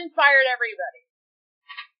 That's what inspired everybody.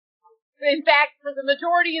 In fact, for the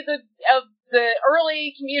majority of the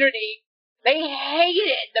early community, they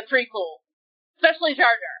hated the prequel, especially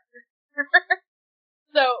Jar Jar.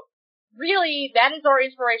 So, really, that is our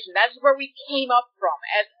inspiration. That's where we came up from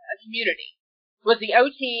as a community, was the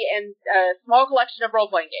OT and a small collection of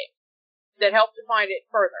role-playing games that helped define it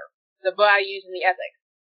further, the values and the ethics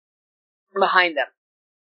behind them.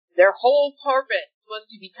 Their whole purpose was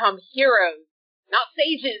to become heroes, not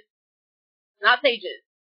sages. Not sages.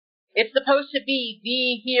 It's supposed to be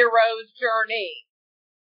the hero's journey.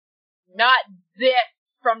 Not this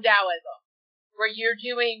from Taoism, where you're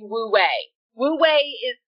doing Wu Wei. Wu Wei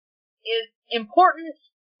is important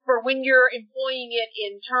for when you're employing it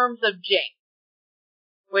in terms of Jing.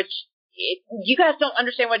 Which, you guys don't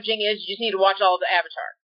understand what Jing is, you just need to watch all of the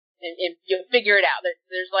Avatar. And you'll figure it out.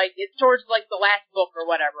 There's it's towards the last book or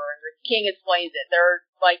whatever, and the king explains it.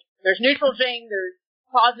 There's neutral Jing, there's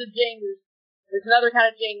positive Jing, there's another kind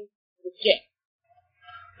of Jing. With Jing.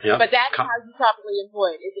 Yep. But that's how you properly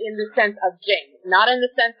employ it. It's in the sense of Jing, not in the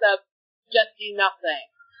sense of just do nothing.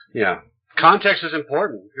 Yeah. Context is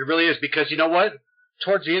important. It really is, because you know what?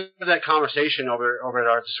 Towards the end of that conversation over at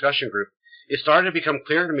our discussion group, it started to become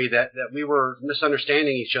clear to me that we were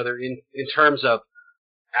misunderstanding each other in terms of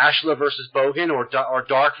Ashla versus Bogan, or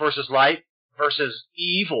dark versus light versus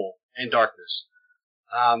evil and darkness.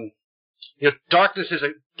 Darkness is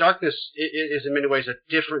in many ways a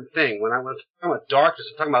different thing. When I'm talking about darkness,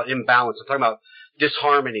 I'm talking about imbalance. I'm talking about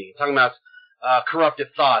disharmony. I'm talking about corrupted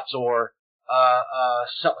thoughts, or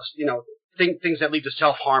things that lead to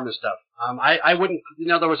self-harm and stuff. I wouldn't, in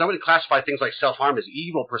other words, I wouldn't classify things like self-harm as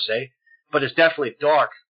evil per se, but it's definitely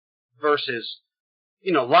dark versus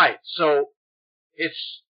light. So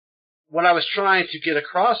it's what I was trying to get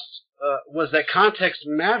across was that context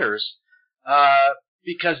matters.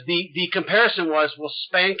 Because the comparison was,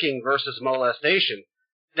 spanking versus molestation.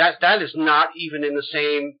 That is not even in the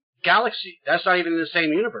same galaxy. That's not even in the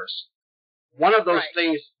same universe. One of those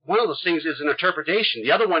things is an interpretation.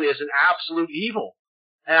 The other one is an absolute evil.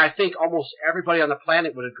 And I think almost everybody on the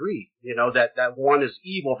planet would agree, that one is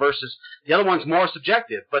evil versus the other one's more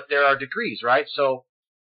subjective, but there are degrees, right? So,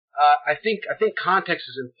 I think context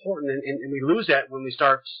is important, and we lose that when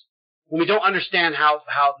we don't understand how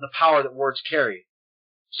the power that words carry.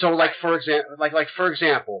 So, like for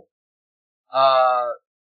example,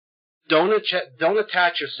 don't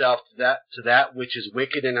attach yourself to that which is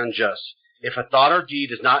wicked and unjust. If a thought or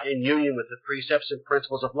deed is not in union with the precepts and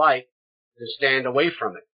principles of light, then stand away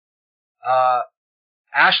from it.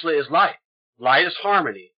 Ashla is light. Light is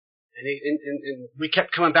harmony. And we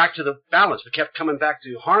kept coming back to the balance. We kept coming back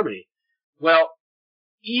to harmony. Well,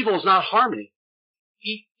 evil is not harmony.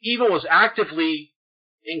 Evil is actively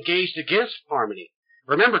engaged against harmony.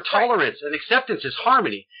 Remember, tolerance and acceptance is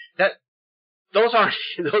harmony. Those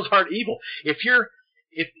aren't evil. If you're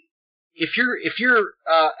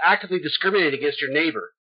actively discriminating against your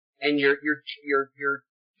neighbor, and you're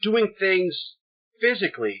doing things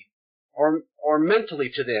physically or mentally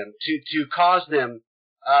to them to cause them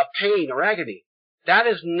pain or agony, that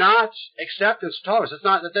is not acceptance, tolerance.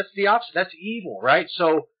 That's the opposite. That's evil, right?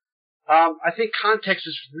 So I think context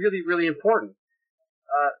is really, really important.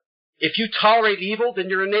 If you tolerate evil, then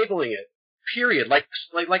you're enabling it. Period.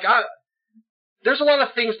 There's a lot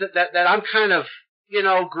of things that I'm kind of,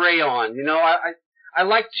 gray on. I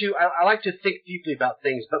like to think deeply about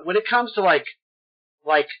things, but when it comes to like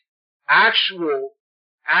actual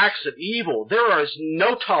acts of evil, there is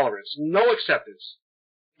no tolerance, no acceptance.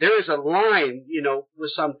 There is a line,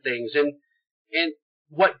 with some things, and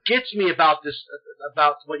what gets me about this,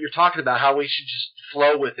 about what you're talking about, how we should just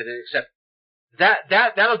flow with it and accept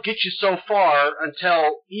that'll get you so far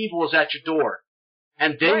until evil is at your door,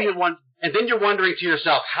 and then you're wondering to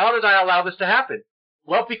yourself, how did I allow this to happen?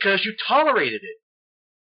 Well, because you tolerated it.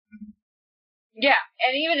 Yeah,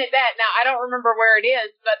 and even at that, now I don't remember where it is,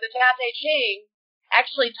 but the Tao Te Ching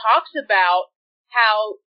actually talks about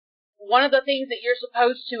how one of the things that you're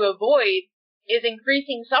supposed to avoid is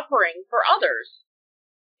increasing suffering for others.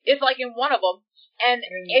 It's like in one of them. And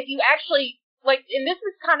if you actually, and this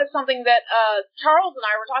is kind of something that Charles and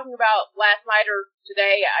I were talking about last night or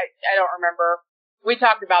today, I don't remember. We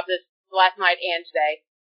talked about this last night and today.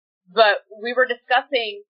 But we were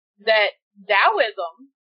discussing that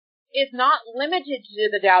Taoism is not limited to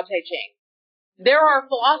the Tao Te Ching. There are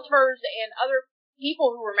philosophers and other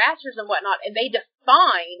people who were masters and whatnot, and they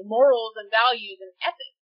define morals and values and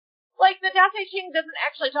ethics. Like, the Tao Te Ching doesn't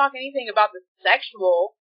actually talk anything about the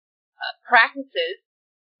sexual practices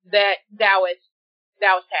that Taoists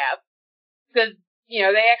have, because,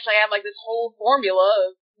 they actually have, this whole formula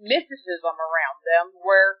of mysticism around them,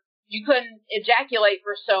 where you couldn't ejaculate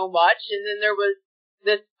for so much, and then there was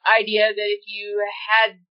this idea that if you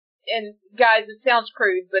had, and guys, it sounds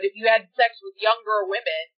crude, but if you had sex with younger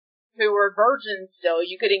women who were virgins still,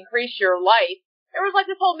 you could increase your life. There was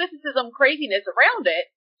this whole mysticism craziness around it,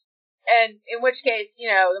 and in which case,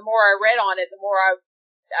 the more I read on it, the more I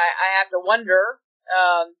have to wonder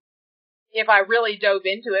if I really dove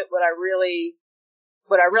into it, would I really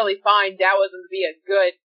find Taoism to be a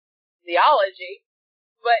good theology?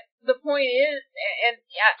 But the point is, and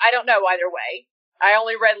I don't know either way. I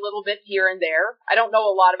only read little bits here and there. I don't know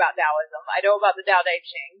a lot about Taoism. I know about the Tao Te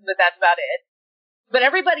Ching, but that's about it. But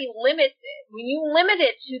everybody limits it. When you limit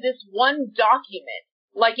it to this one document,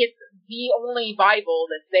 like it's the only Bible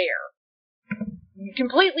that's there, you're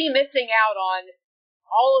completely missing out on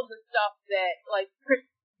all of the stuff that,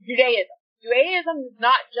 Judaism. Judaism is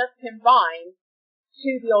not just confined to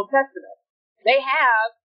the Old Testament. They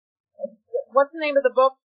have, what's the name of the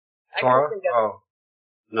book? Torah?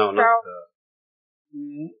 No, not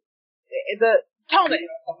the Talmud.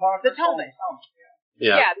 The Talmud.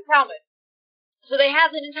 Yeah, the Talmud. So they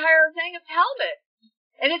have an entire thing of Talmud.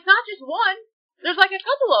 And it's not just one. There's a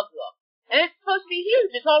couple of them. And it's supposed to be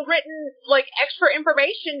huge. It's all written, extra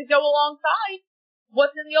information to go alongside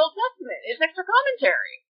what's in the Old Testament. It's extra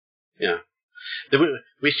commentary. Yeah.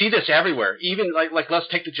 We see this everywhere. Even, let's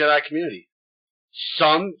take the Jedi community.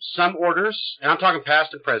 Some orders, and I'm talking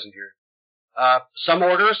past and present here, some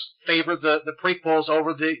orders favor the prequels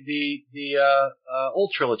over the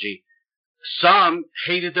old trilogy. Some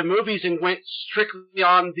hated the movies and went strictly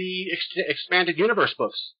on the expanded universe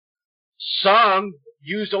books. Some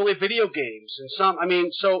used only video games, and some,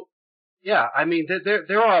 there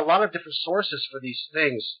are a lot of different sources for these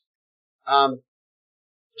things.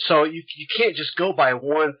 So you can't just go by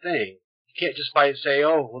one thing. You can't just say,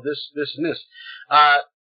 oh, well, this, and this.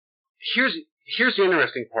 Here's the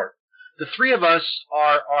interesting part. The three of us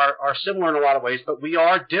are similar in a lot of ways, but we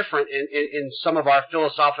are different in some of our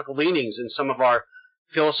philosophical leanings and some of our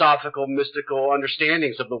philosophical, mystical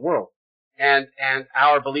understandings of the world. And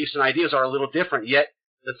our beliefs and ideas are a little different, yet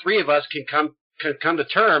the three of us can come to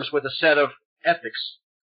terms with a set of ethics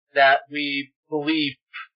that we believe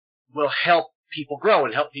will help people grow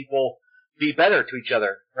and help people be better to each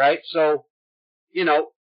other, right? So,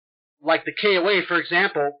 like the KOA, for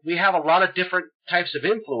example, we have a lot of different types of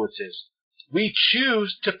influences. We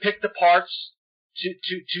choose to pick the parts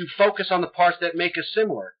to focus on the parts that make us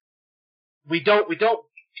similar. We don't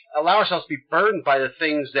allow ourselves to be burdened by the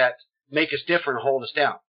things that make us different and hold us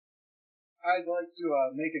down. I'd like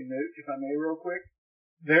to make a note, if I may, real quick.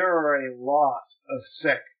 There are a lot of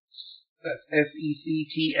sects, that's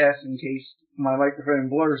S-E-C-T-S in case my microphone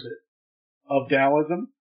blurs it, of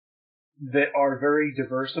Taoism that are very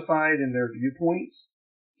diversified in their viewpoints.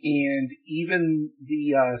 And even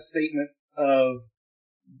the statement of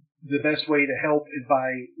the best way to help is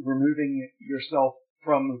by removing yourself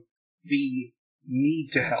from the need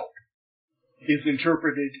to help is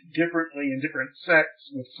interpreted differently in different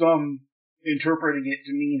sects, with some interpreting it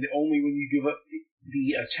to mean that only when you give up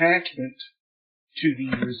the attachment to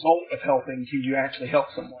the result of helping can you actually help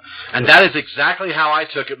someone. And that is exactly how I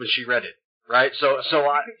took it when she read it, right? So I I've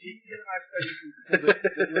studied people that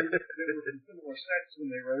were from similar sects when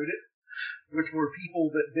they wrote it, which were people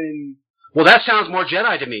that then... Well, that sounds more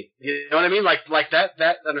Jedi to me. You know what I mean? Like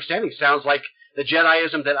that understanding sounds like the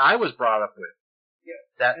Jediism that I was brought up with.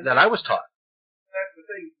 Yeah. That I was taught. That's the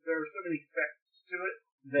thing. There are so many sects to it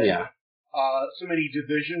that so many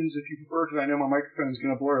divisions, if you prefer, because I know my microphone is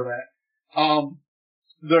going to blur that.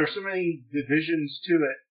 There are so many divisions to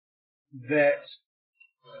it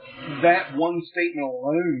that one statement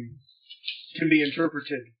alone can be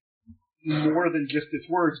interpreted more than just its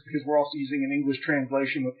words, because we're also using an English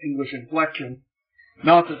translation with English inflection.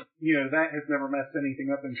 Not that, that has never messed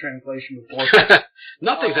anything up in translation before.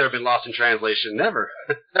 Nothing's ever been lost in translation, never.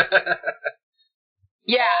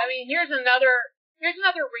 Yeah, I mean, here's another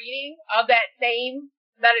reading of that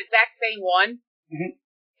exact same one. Mm-hmm.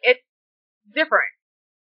 It's different.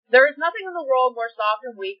 There is nothing in the world more soft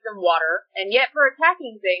and weak than water, and yet for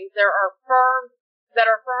attacking things that are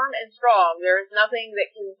firm and strong, there is nothing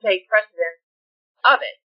that can take precedence of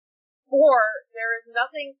it. For there is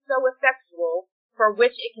nothing so effectual for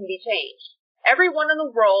which it can be changed. Everyone in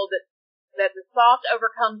the world that the soft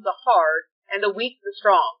overcomes the hard, and the weak the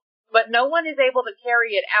strong, but no one is able to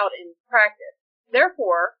carry it out in practice.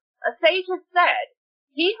 Therefore, a sage has said,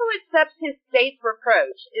 he who accepts his state's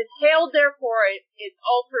reproach is hailed therefore as its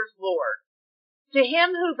altar's lord. To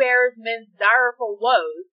him who bears men's direful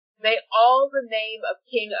woes, they all the name of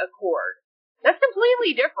king accord. That's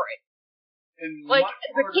completely different. And like,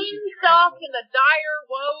 the king stuff and the dire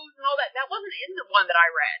woes and all that wasn't in the one that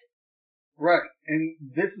I read. Right, and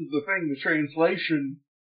this is the thing, the translation.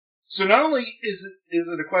 So not only is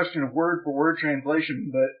it a question of word-for-word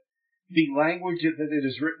translation, but the language that it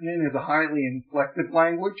is written in is a highly inflected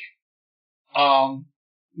language,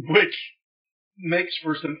 which makes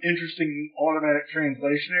for some interesting automatic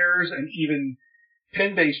translation errors, and even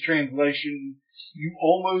pen-based translation, you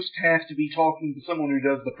almost have to be talking to someone who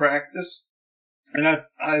does the practice. And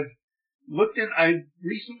I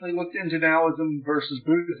recently looked into Taoism versus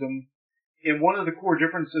Buddhism, and one of the core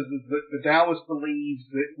differences is that the Taoist believes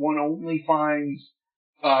that one only finds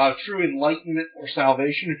true enlightenment or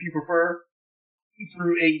salvation, if you prefer,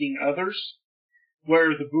 through aiding others,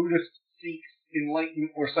 where the Buddhist seeks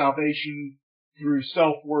enlightenment or salvation through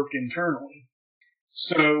self-work internally.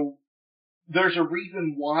 So there's a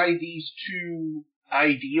reason why these two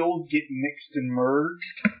ideals get mixed and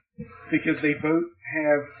merged, because they both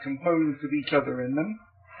have components of each other in them.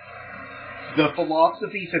 The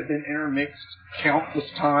philosophies have been intermixed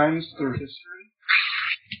countless times through history.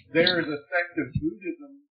 There is a sect of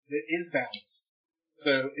Buddhism that is balanced.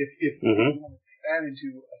 So if you want to take that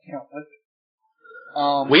into account with it.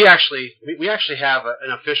 We actually have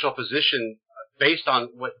an official position based on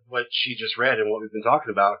what she just read and what we've been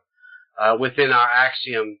talking about within our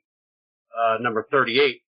axiom number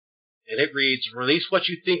 38. And it reads, release what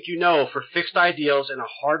you think you know, for fixed ideals and a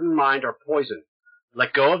hardened mind are poison.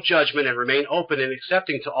 Let go of judgment and remain open and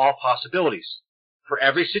accepting to all possibilities. For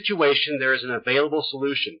every situation, there is an available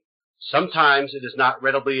solution. Sometimes it is not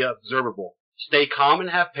readily observable. Stay calm and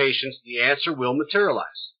have patience. The answer will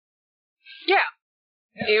materialize. Yeah.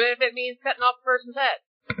 Even if it means cutting off a person's head.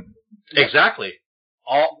 Exactly.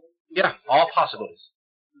 All possibilities.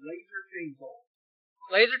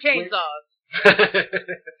 Laser chainsaws. You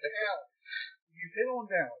hit on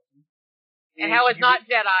Taoism. And how it's not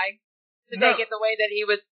Jedi to take it the way that he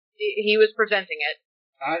was presenting it.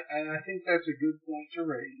 I think that's a good point to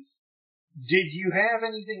raise. Did you have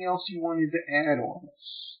anything else you wanted to add on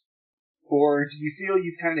this? Or do you feel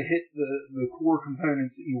you've kind of hit the core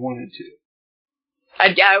components that you wanted to?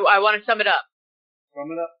 I want to sum it up.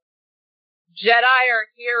 Sum it up. Jedi are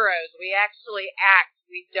heroes. We actually act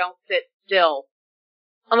we don't sit still.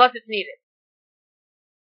 Unless it's needed.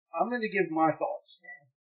 I'm going to give my thoughts now,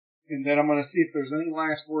 and then I'm going to see if there's any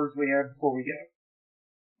last words we have before we go.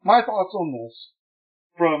 My thoughts on this,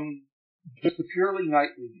 from just a purely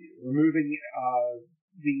knightly view, removing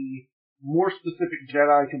the more specific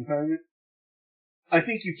Jedi component. I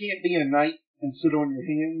think you can't be a knight and sit on your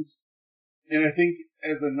hands, and I think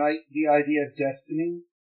as a knight, the idea of destiny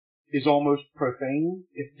is almost profane.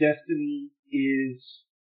 If destiny is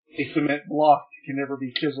a cement block, it can never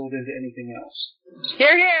be chiseled into anything else.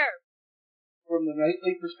 Hear, hear! From the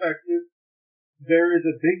knightly perspective, there is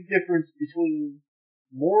a big difference between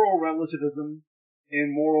moral relativism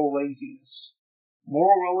and moral laziness.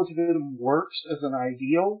 Moral relativism works as an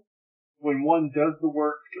ideal when one does the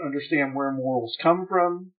work to understand where morals come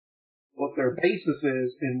from, what their basis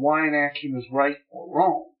is, and why an action is right or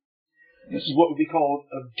wrong. This is what would be called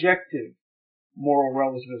objective moral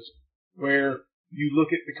relativism, where you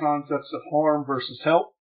look at the concepts of harm versus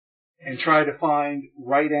help and try to find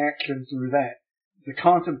right action through that. The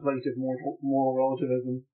contemplative moral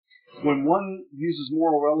relativism, when one uses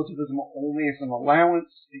moral relativism only as an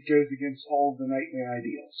allowance, it goes against all of the knightly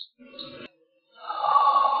ideals.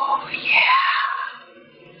 Oh,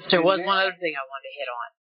 yeah. There was one other thing I wanted to hit on.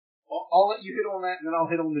 I'll let you hit on that, and then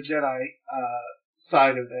I'll hit on the Jedi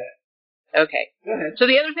side of that. Okay. Go ahead. So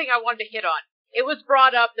the other thing I wanted to hit on, it was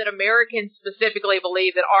brought up that Americans specifically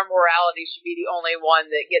believe that our morality should be the only one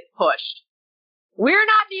that gets pushed. We're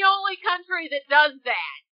not the only country that does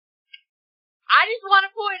that. I just want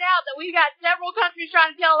to point out that we've got several countries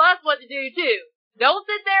trying to tell us what to do, too. Don't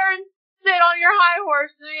sit there and sit on your high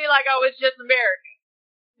horse to me like, oh, it's just America.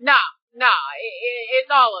 Nah, it's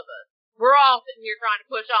all of us. We're all sitting here trying to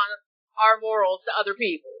push on our morals to other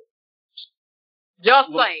people. Just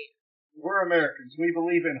saying. We're Americans. We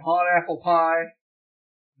believe in hot apple pie,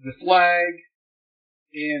 the flag,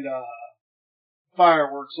 and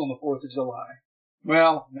fireworks on the 4th of July.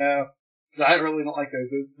 Well, no, I really don't like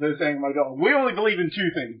those things my dog. We only believe in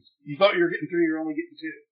 2 things. You thought you were getting 3, you're only getting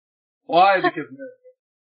 2. Why? Because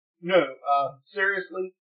no,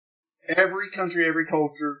 seriously, every country, every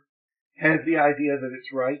culture has the idea that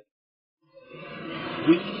it's right.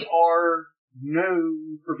 We are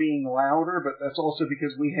known for being louder, but that's also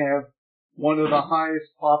because we have one of the highest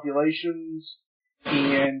populations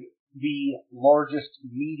and the largest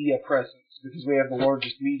media presence, because we have the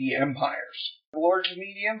largest media empires. The largest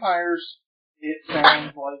media empires, it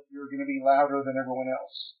sounds like you're going to be louder than everyone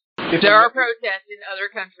else. There are protests in other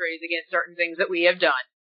countries against certain things that we have done.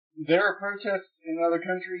 There are protests in other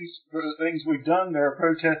countries for the things we've done. There are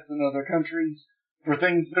protests in other countries for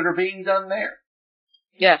things that are being done there.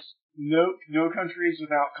 Yes. No country is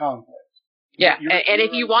without conflict. Yeah, and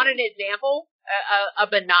if you want an example, a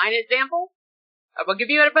benign example, I will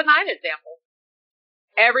give you a benign example.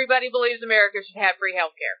 Everybody believes America should have free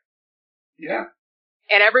health care. Yeah.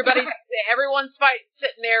 And everyone's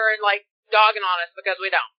sitting there and like dogging on us because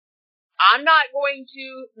we don't. I'm not going to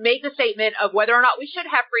make a statement of whether or not we should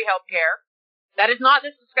have free health care. That is not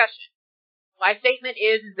this discussion. My statement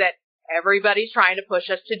is that everybody's trying to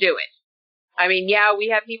push us to do it. I mean, yeah,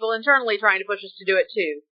 we have people internally trying to push us to do it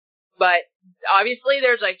too. But obviously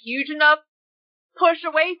there's a huge enough push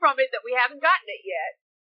away from it that we haven't gotten it yet.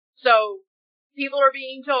 So people are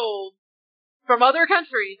being told from other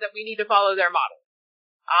countries that we need to follow their model.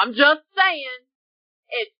 I'm just saying,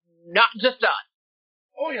 it's not just us.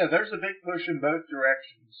 Oh yeah, there's a big push in both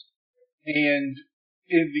directions. And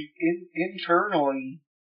internally,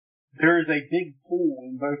 there is a big pull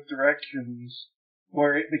in both directions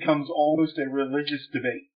where it becomes almost a religious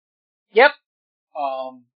debate. Yep.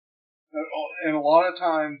 And a lot of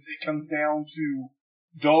times it comes down to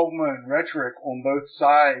dogma and rhetoric on both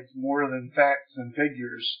sides more than facts and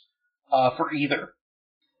figures, for either.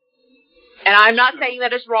 And I'm not saying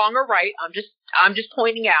that it's wrong or right. I'm just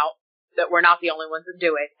pointing out that we're not the only ones that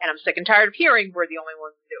do it, and I'm sick and tired of hearing we're the only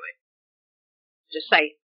ones that do it. Just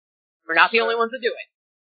say, we're not the only ones that do it.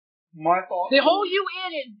 My thought. The whole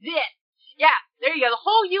UN exists. Yeah, there you go. The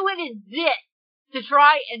whole UN exists to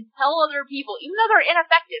try and tell other people, even though they're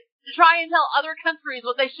ineffective, to try and tell other countries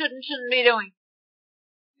what they should and shouldn't be doing.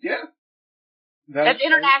 Yeah. That's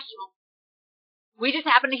international. We just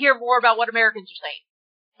happen to hear more about what Americans are saying.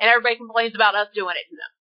 And everybody complains about us doing it to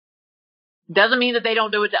them. Doesn't mean that they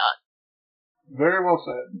don't do it to us. Very well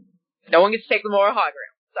said. No one gets to take the moral high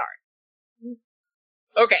ground. Sorry.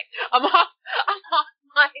 Okay. I'm off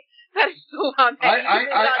my pedestal on that.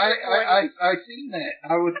 I seen that.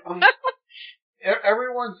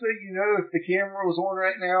 Everyone said, if the camera was on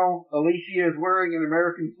right now, Alicia is wearing an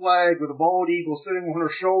American flag with a bald eagle sitting on her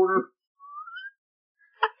shoulder.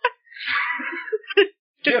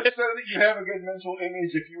 Just so that you have a good mental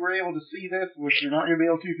image, if you were able to see this, which you're not going to be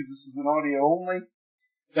able to because this is an audio only,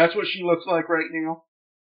 that's what she looks like right now.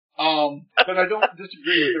 But I don't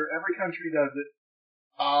disagree with her. Every country does it.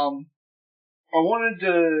 I wanted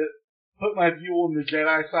to put my view on the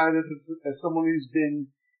Jedi side of it as someone who's been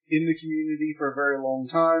in the community for a very long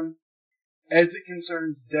time. As it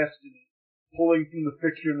concerns destiny, pulling from the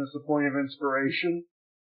fiction as a point of inspiration,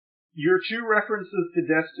 your two references to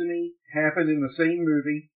destiny happen in the same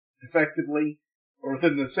movie, effectively, or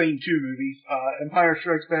within the same two movies, Empire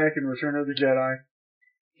Strikes Back and Return of the Jedi.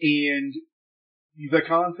 And the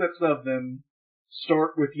concepts of them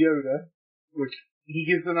start with Yoda, which he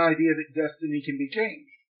gives an idea that destiny can be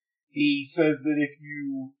changed. He says that if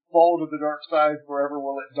you fall to the dark side, forever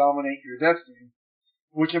will it dominate your destiny,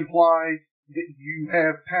 which implies that you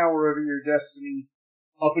have power over your destiny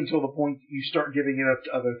up until the point that you start giving it up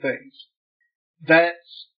to other things.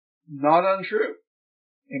 That's not untrue,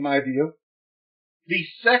 in my view. The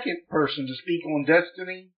second person to speak on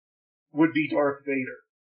destiny would be Darth Vader,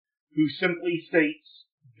 who simply states,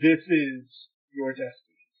 this is your destiny.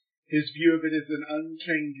 His view of it is an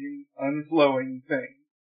unchanging, unflowing thing.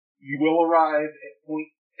 You will arrive at point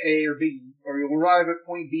A or B, or you'll arrive at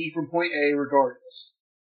point B from point A regardless.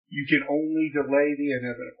 You can only delay the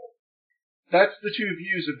inevitable. That's the two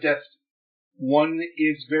views of destiny. One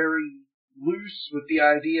is very loose with the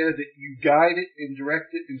idea that you guide it and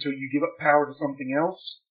direct it until you give up power to something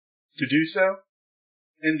else to do so.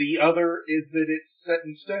 And the other is that it's set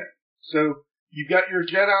in stone. So you've got your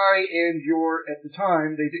Jedi and your, at the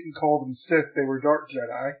time, they didn't call them Sith, they were Dark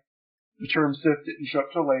Jedi. The term Sith didn't show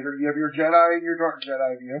up till later. You have your Jedi and your Dark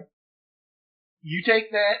Jedi view. You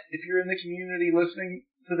take that, if you're in the community listening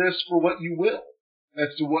to this, for what you will,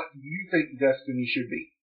 as to what you think destiny should be.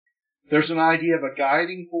 There's an idea of a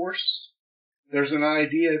guiding force. There's an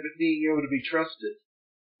idea of it being able to be trusted.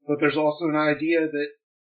 But there's also an idea that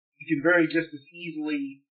it can very just as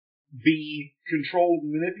easily be controlled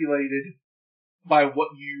and manipulated by what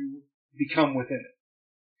you become within it.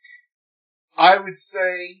 I would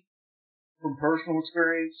say, from personal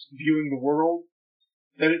experience, viewing the world,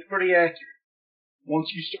 that it's pretty accurate. Once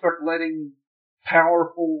you start letting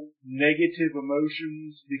powerful, negative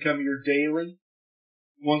emotions become your daily,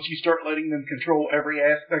 once you start letting them control every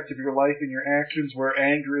aspect of your life and your actions where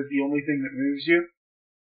anger is the only thing that moves you,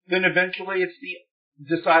 then eventually it's the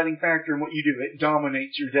deciding factor in what you do. It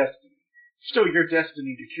dominates your destiny. Still your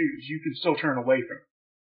destiny to choose. You can still turn away from it.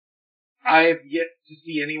 I have yet to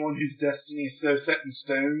see anyone whose destiny is so set in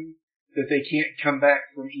stone that they can't come back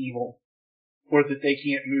from evil or that they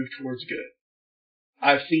can't move towards good.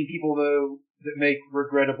 I've seen people, though, that make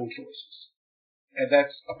regrettable choices. And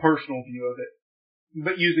that's a personal view of it.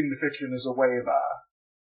 But using the fiction as a way of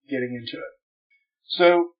getting into it.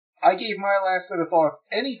 So, I gave my last set of thoughts.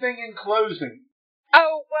 Anything in closing?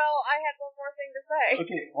 Oh, well, I had one more thing to say.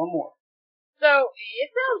 Okay, one more. So, it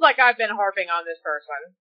sounds like I've been harping on this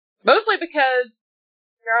person. Mostly because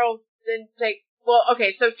Charles didn't take... Well,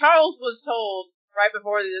 okay, so Charles was told right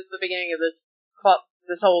before the beginning of this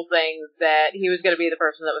whole thing that he was going to be the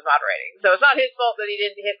person that was moderating. So it's not his fault that he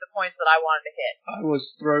didn't hit the points that I wanted to hit. I was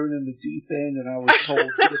thrown in the deep end and I was told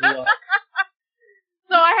good luck.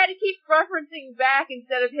 So I had to keep referencing back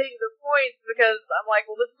instead of hitting the points because I'm like,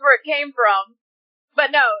 well, this is where it came from. But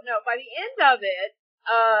no, by the end of it,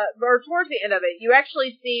 or towards the end of it, you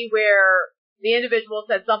actually see where the individual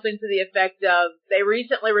said something to the effect of they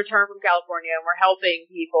recently returned from California and were helping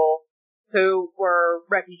people who were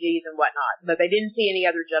refugees and whatnot, but they didn't see any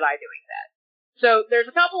other Jedi doing that. So there's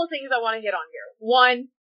a couple of things I want to hit on here.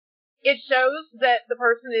 One, it shows that the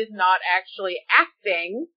person is not actually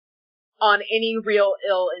acting on any real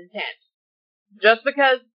ill intent. Just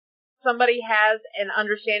because somebody has an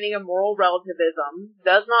understanding of moral relativism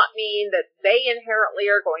does not mean that they inherently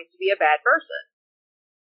are going to be a bad person.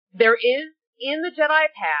 There is, in the Jedi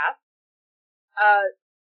path,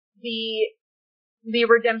 the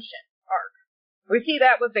redemption arc. We see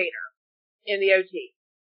that with Vader in the OT.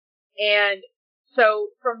 And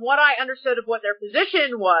so, from what I understood of what their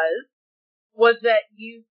position was that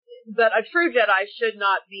a true Jedi should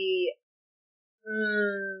not be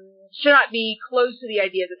close to the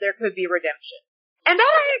idea that there could be redemption. And that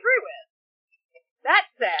I agree with.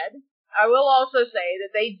 That said, I will also say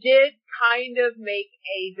that they did kind of make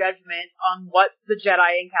a judgment on what the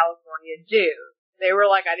Jedi in California do. They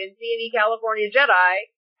were like, I didn't see any California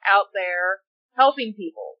Jedi out there helping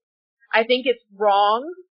people. I think it's wrong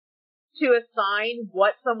to assign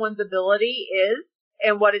what someone's ability is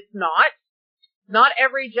and what it's not. Not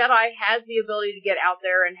every Jedi has the ability to get out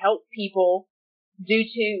there and help people due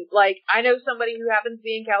to, like, I know somebody who happens to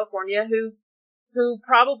be in California who who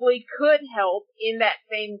probably could help in that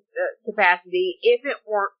same capacity if it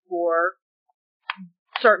weren't for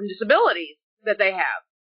certain disabilities that they have.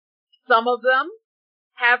 Some of them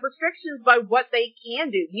have restrictions by what they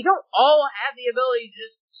can do. You don't all have the ability to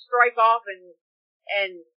just strike off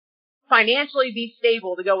and financially be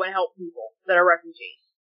stable to go and help people that are refugees.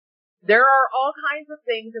 There are all kinds of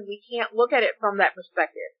things, and we can't look at it from that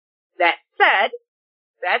perspective. That said,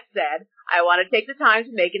 I want to take the time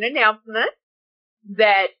to make an announcement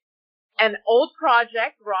that an old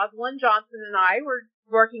project Rosalind Johnson and I were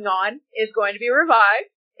working on is going to be revived.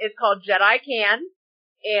 It's called Jedi Can,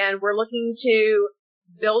 and we're looking to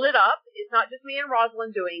build it up. It's not just me and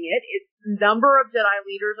Rosalind doing it. It's a number of Jedi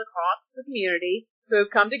leaders across the community who have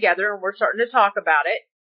come together, and we're starting to talk about it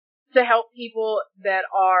to help people that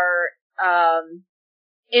are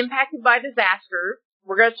impacted by disasters.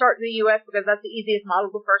 We're going to start in the U.S. because that's the easiest model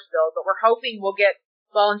to first build, but we're hoping we'll get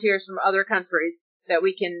volunteers from other countries that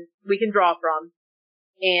we can draw from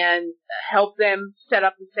and help them set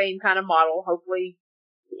up the same kind of model, hopefully,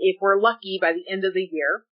 if we're lucky, by the end of the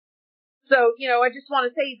year. So, I just want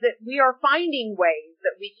to say that we are finding ways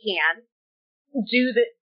that we can do the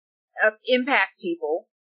impact people,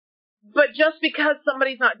 but just because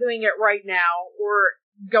somebody's not doing it right now or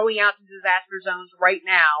going out to disaster zones right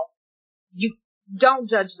now, you don't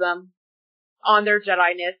judge them on their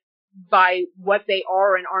Jedi-ness by what they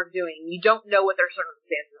are and aren't doing. You don't know what their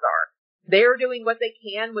circumstances are. They're doing what they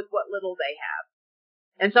can with what little they have.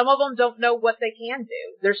 And some of them don't know what they can do.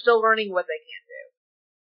 They're still learning what they can do.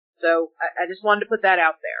 So I just wanted to put that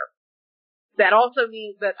out there. That also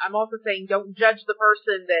means that I'm also saying don't judge the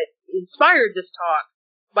person that inspired this talk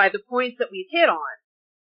by the points that we've hit on,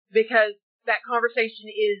 because that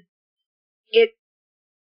conversation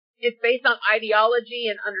it's based on ideology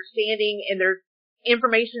and understanding, and there's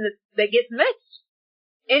information that gets mixed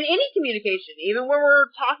in any communication. Even when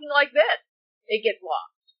we're talking like this, it gets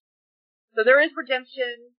lost. So there is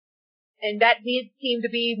redemption, and that did seem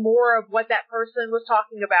to be more of what that person was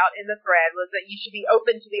talking about in the thread, was that you should be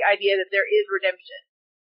open to the idea that there is redemption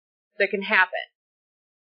that can happen.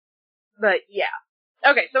 But yeah.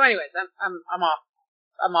 Okay, so anyways, I'm off.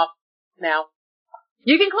 I'm off now.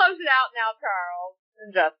 You can close it out now, Charles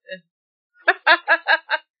and Justin.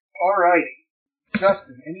 Alrighty.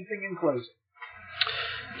 Justin, anything in closing?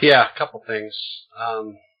 Yeah, a couple things.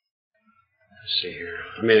 Let's see here.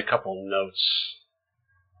 I made a couple notes.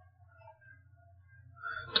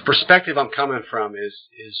 The perspective I'm coming from is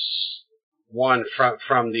one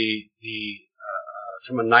from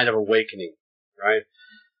a Knight of Awakening, right?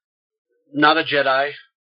 Not a Jedi,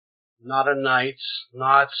 not a knight,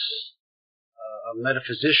 not a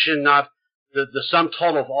metaphysician, not the sum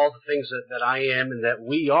total of all the things that I am and that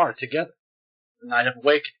we are together. A Knight of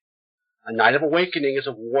Awakening. A Knight of Awakening is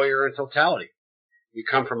a warrior in totality. We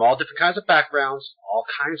come from all different kinds of backgrounds, all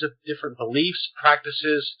kinds of different beliefs,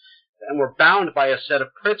 practices, and we're bound by a set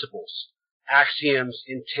of principles, axioms,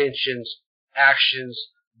 intentions, actions,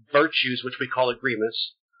 virtues, which we call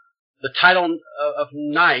agreements. The title of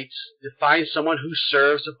knight defines someone who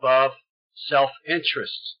serves above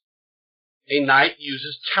self-interest. A knight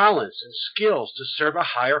uses talents and skills to serve a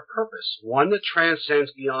higher purpose, one that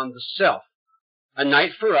transcends beyond the self. A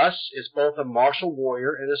knight for us is both a martial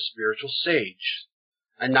warrior and a spiritual sage.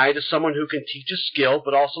 A knight is someone who can teach a skill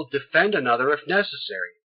but also defend another if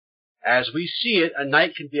necessary. As we see it, a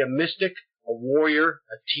knight can be a mystic, a warrior,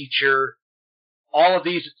 a teacher, all of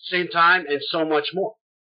these at the same time, and so much more.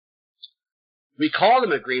 We call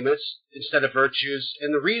them agreements instead of virtues,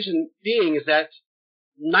 and the reason being is that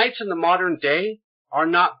knights in the modern day are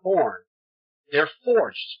not born. They're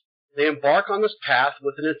forged. They embark on this path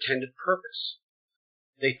with an intended purpose.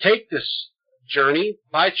 They take this journey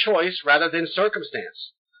by choice rather than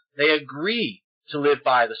circumstance. They agree to live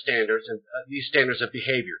by the standards and these standards of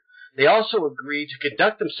behavior. They also agree to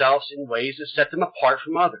conduct themselves in ways that set them apart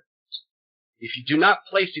from others. If you do not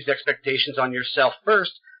place these expectations on yourself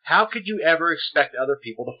first, how could you ever expect other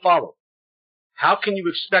people to follow? How can you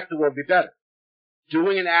expect the world to be better?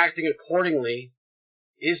 Doing and acting accordingly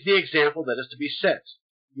is the example that is to be set.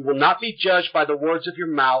 You will not be judged by the words of your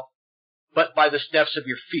mouth, but by the steps of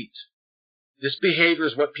your feet. This behavior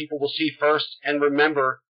is what people will see first and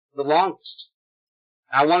remember the longest.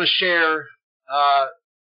 I want to share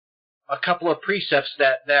a couple of precepts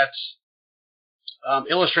that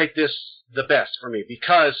illustrate this the best for me,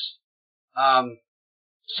 because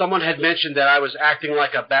someone had mentioned that I was acting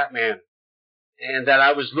like a Batman and that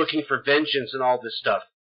I was looking for vengeance and all this stuff.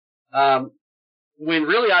 When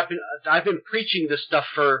really I've been preaching this stuff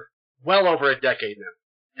for well over a decade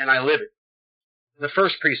now, and I live it. The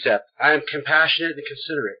first precept, I am compassionate and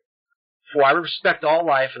considerate. For I respect all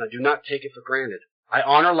life, and I do not take it for granted. I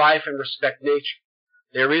honor life and respect nature.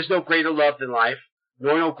 There is no greater love than life,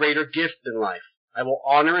 nor no greater gift than life. I will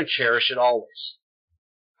honor and cherish it always.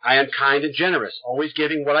 I am kind and generous, always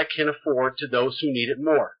giving what I can afford to those who need it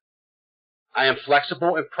more. I am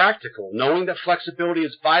flexible and practical, knowing that flexibility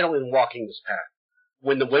is vital in walking this path.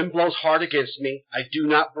 When the wind blows hard against me, I do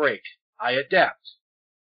not break. I adapt.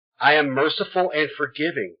 I am merciful and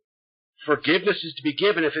forgiving. Forgiveness is to be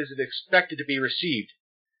given if it is expected to be received.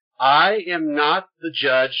 I am not the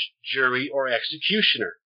judge, jury, or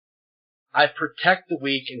executioner. I protect the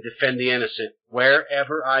weak and defend the innocent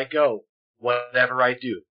wherever I go, whatever I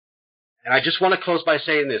do. And I just want to close by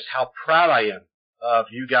saying this, how proud I am of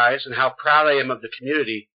you guys and how proud I am of the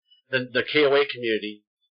community, the KOA community,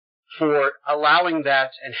 for allowing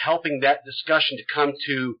that and helping that discussion to come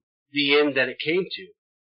to the end that it came to.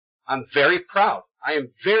 I'm very proud. I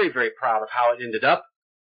am very, very proud of how it ended up,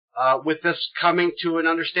 with us coming to an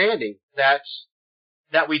understanding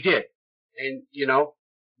that we did. And, you know,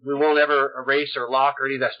 we won't ever erase or lock or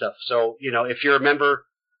any of that stuff. So, you know, if you're a member,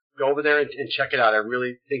 go over there and check it out. I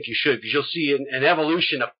really think you should, because you'll see an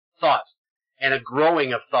evolution of thought and a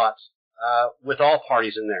growing of thoughts, with all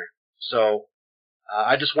parties in there. So,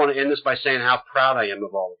 I just want to end this by saying how proud I am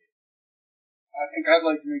of all of you. I think I'd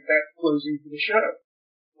like to make that the closing for the show.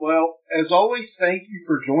 Well, as always, thank you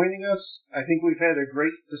for joining us. I think we've had a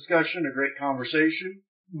great discussion, a great conversation.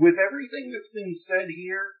 With everything that's been said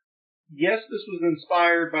here, yes, this was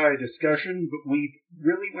inspired by a discussion, but we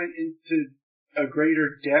really went into a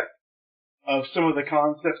greater depth of some of the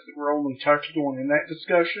concepts that were only touched on in that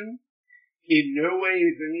discussion. In no way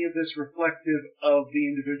is any of this reflective of the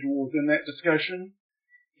individuals in that discussion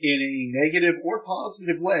in a negative or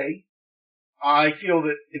positive way. I feel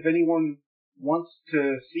that if anyone wants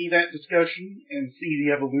to see that discussion and see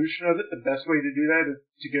the evolution of it, the best way to do that is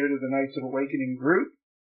to go to the Knights of Awakening group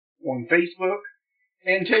on Facebook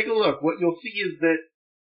and take a look. What you'll see is that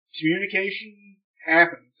communication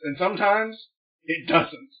happens, and sometimes it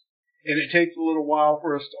doesn't. And it takes a little while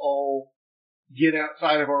for us to all get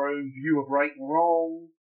outside of our own view of right and wrong,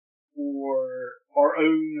 or our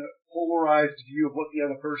own polarized view of what the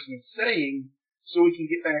other person is saying, so we can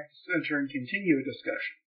get back to center and continue a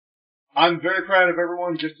discussion. I'm very proud of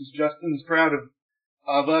everyone, just as Justin is proud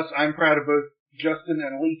of us. I'm proud of both Justin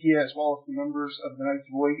and Alethea, as well as the members of the Knights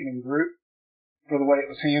of Awakening group, for the way it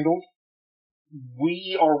was handled.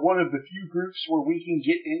 We are one of the few groups where we can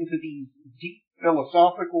get into these deep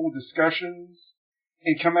philosophical discussions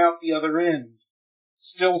and come out the other end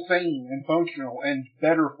still sane and functional and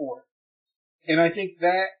better for it. And I think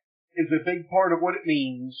that is a big part of what it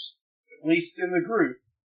means, at least in the group,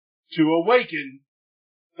 to awaken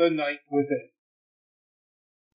the knight within.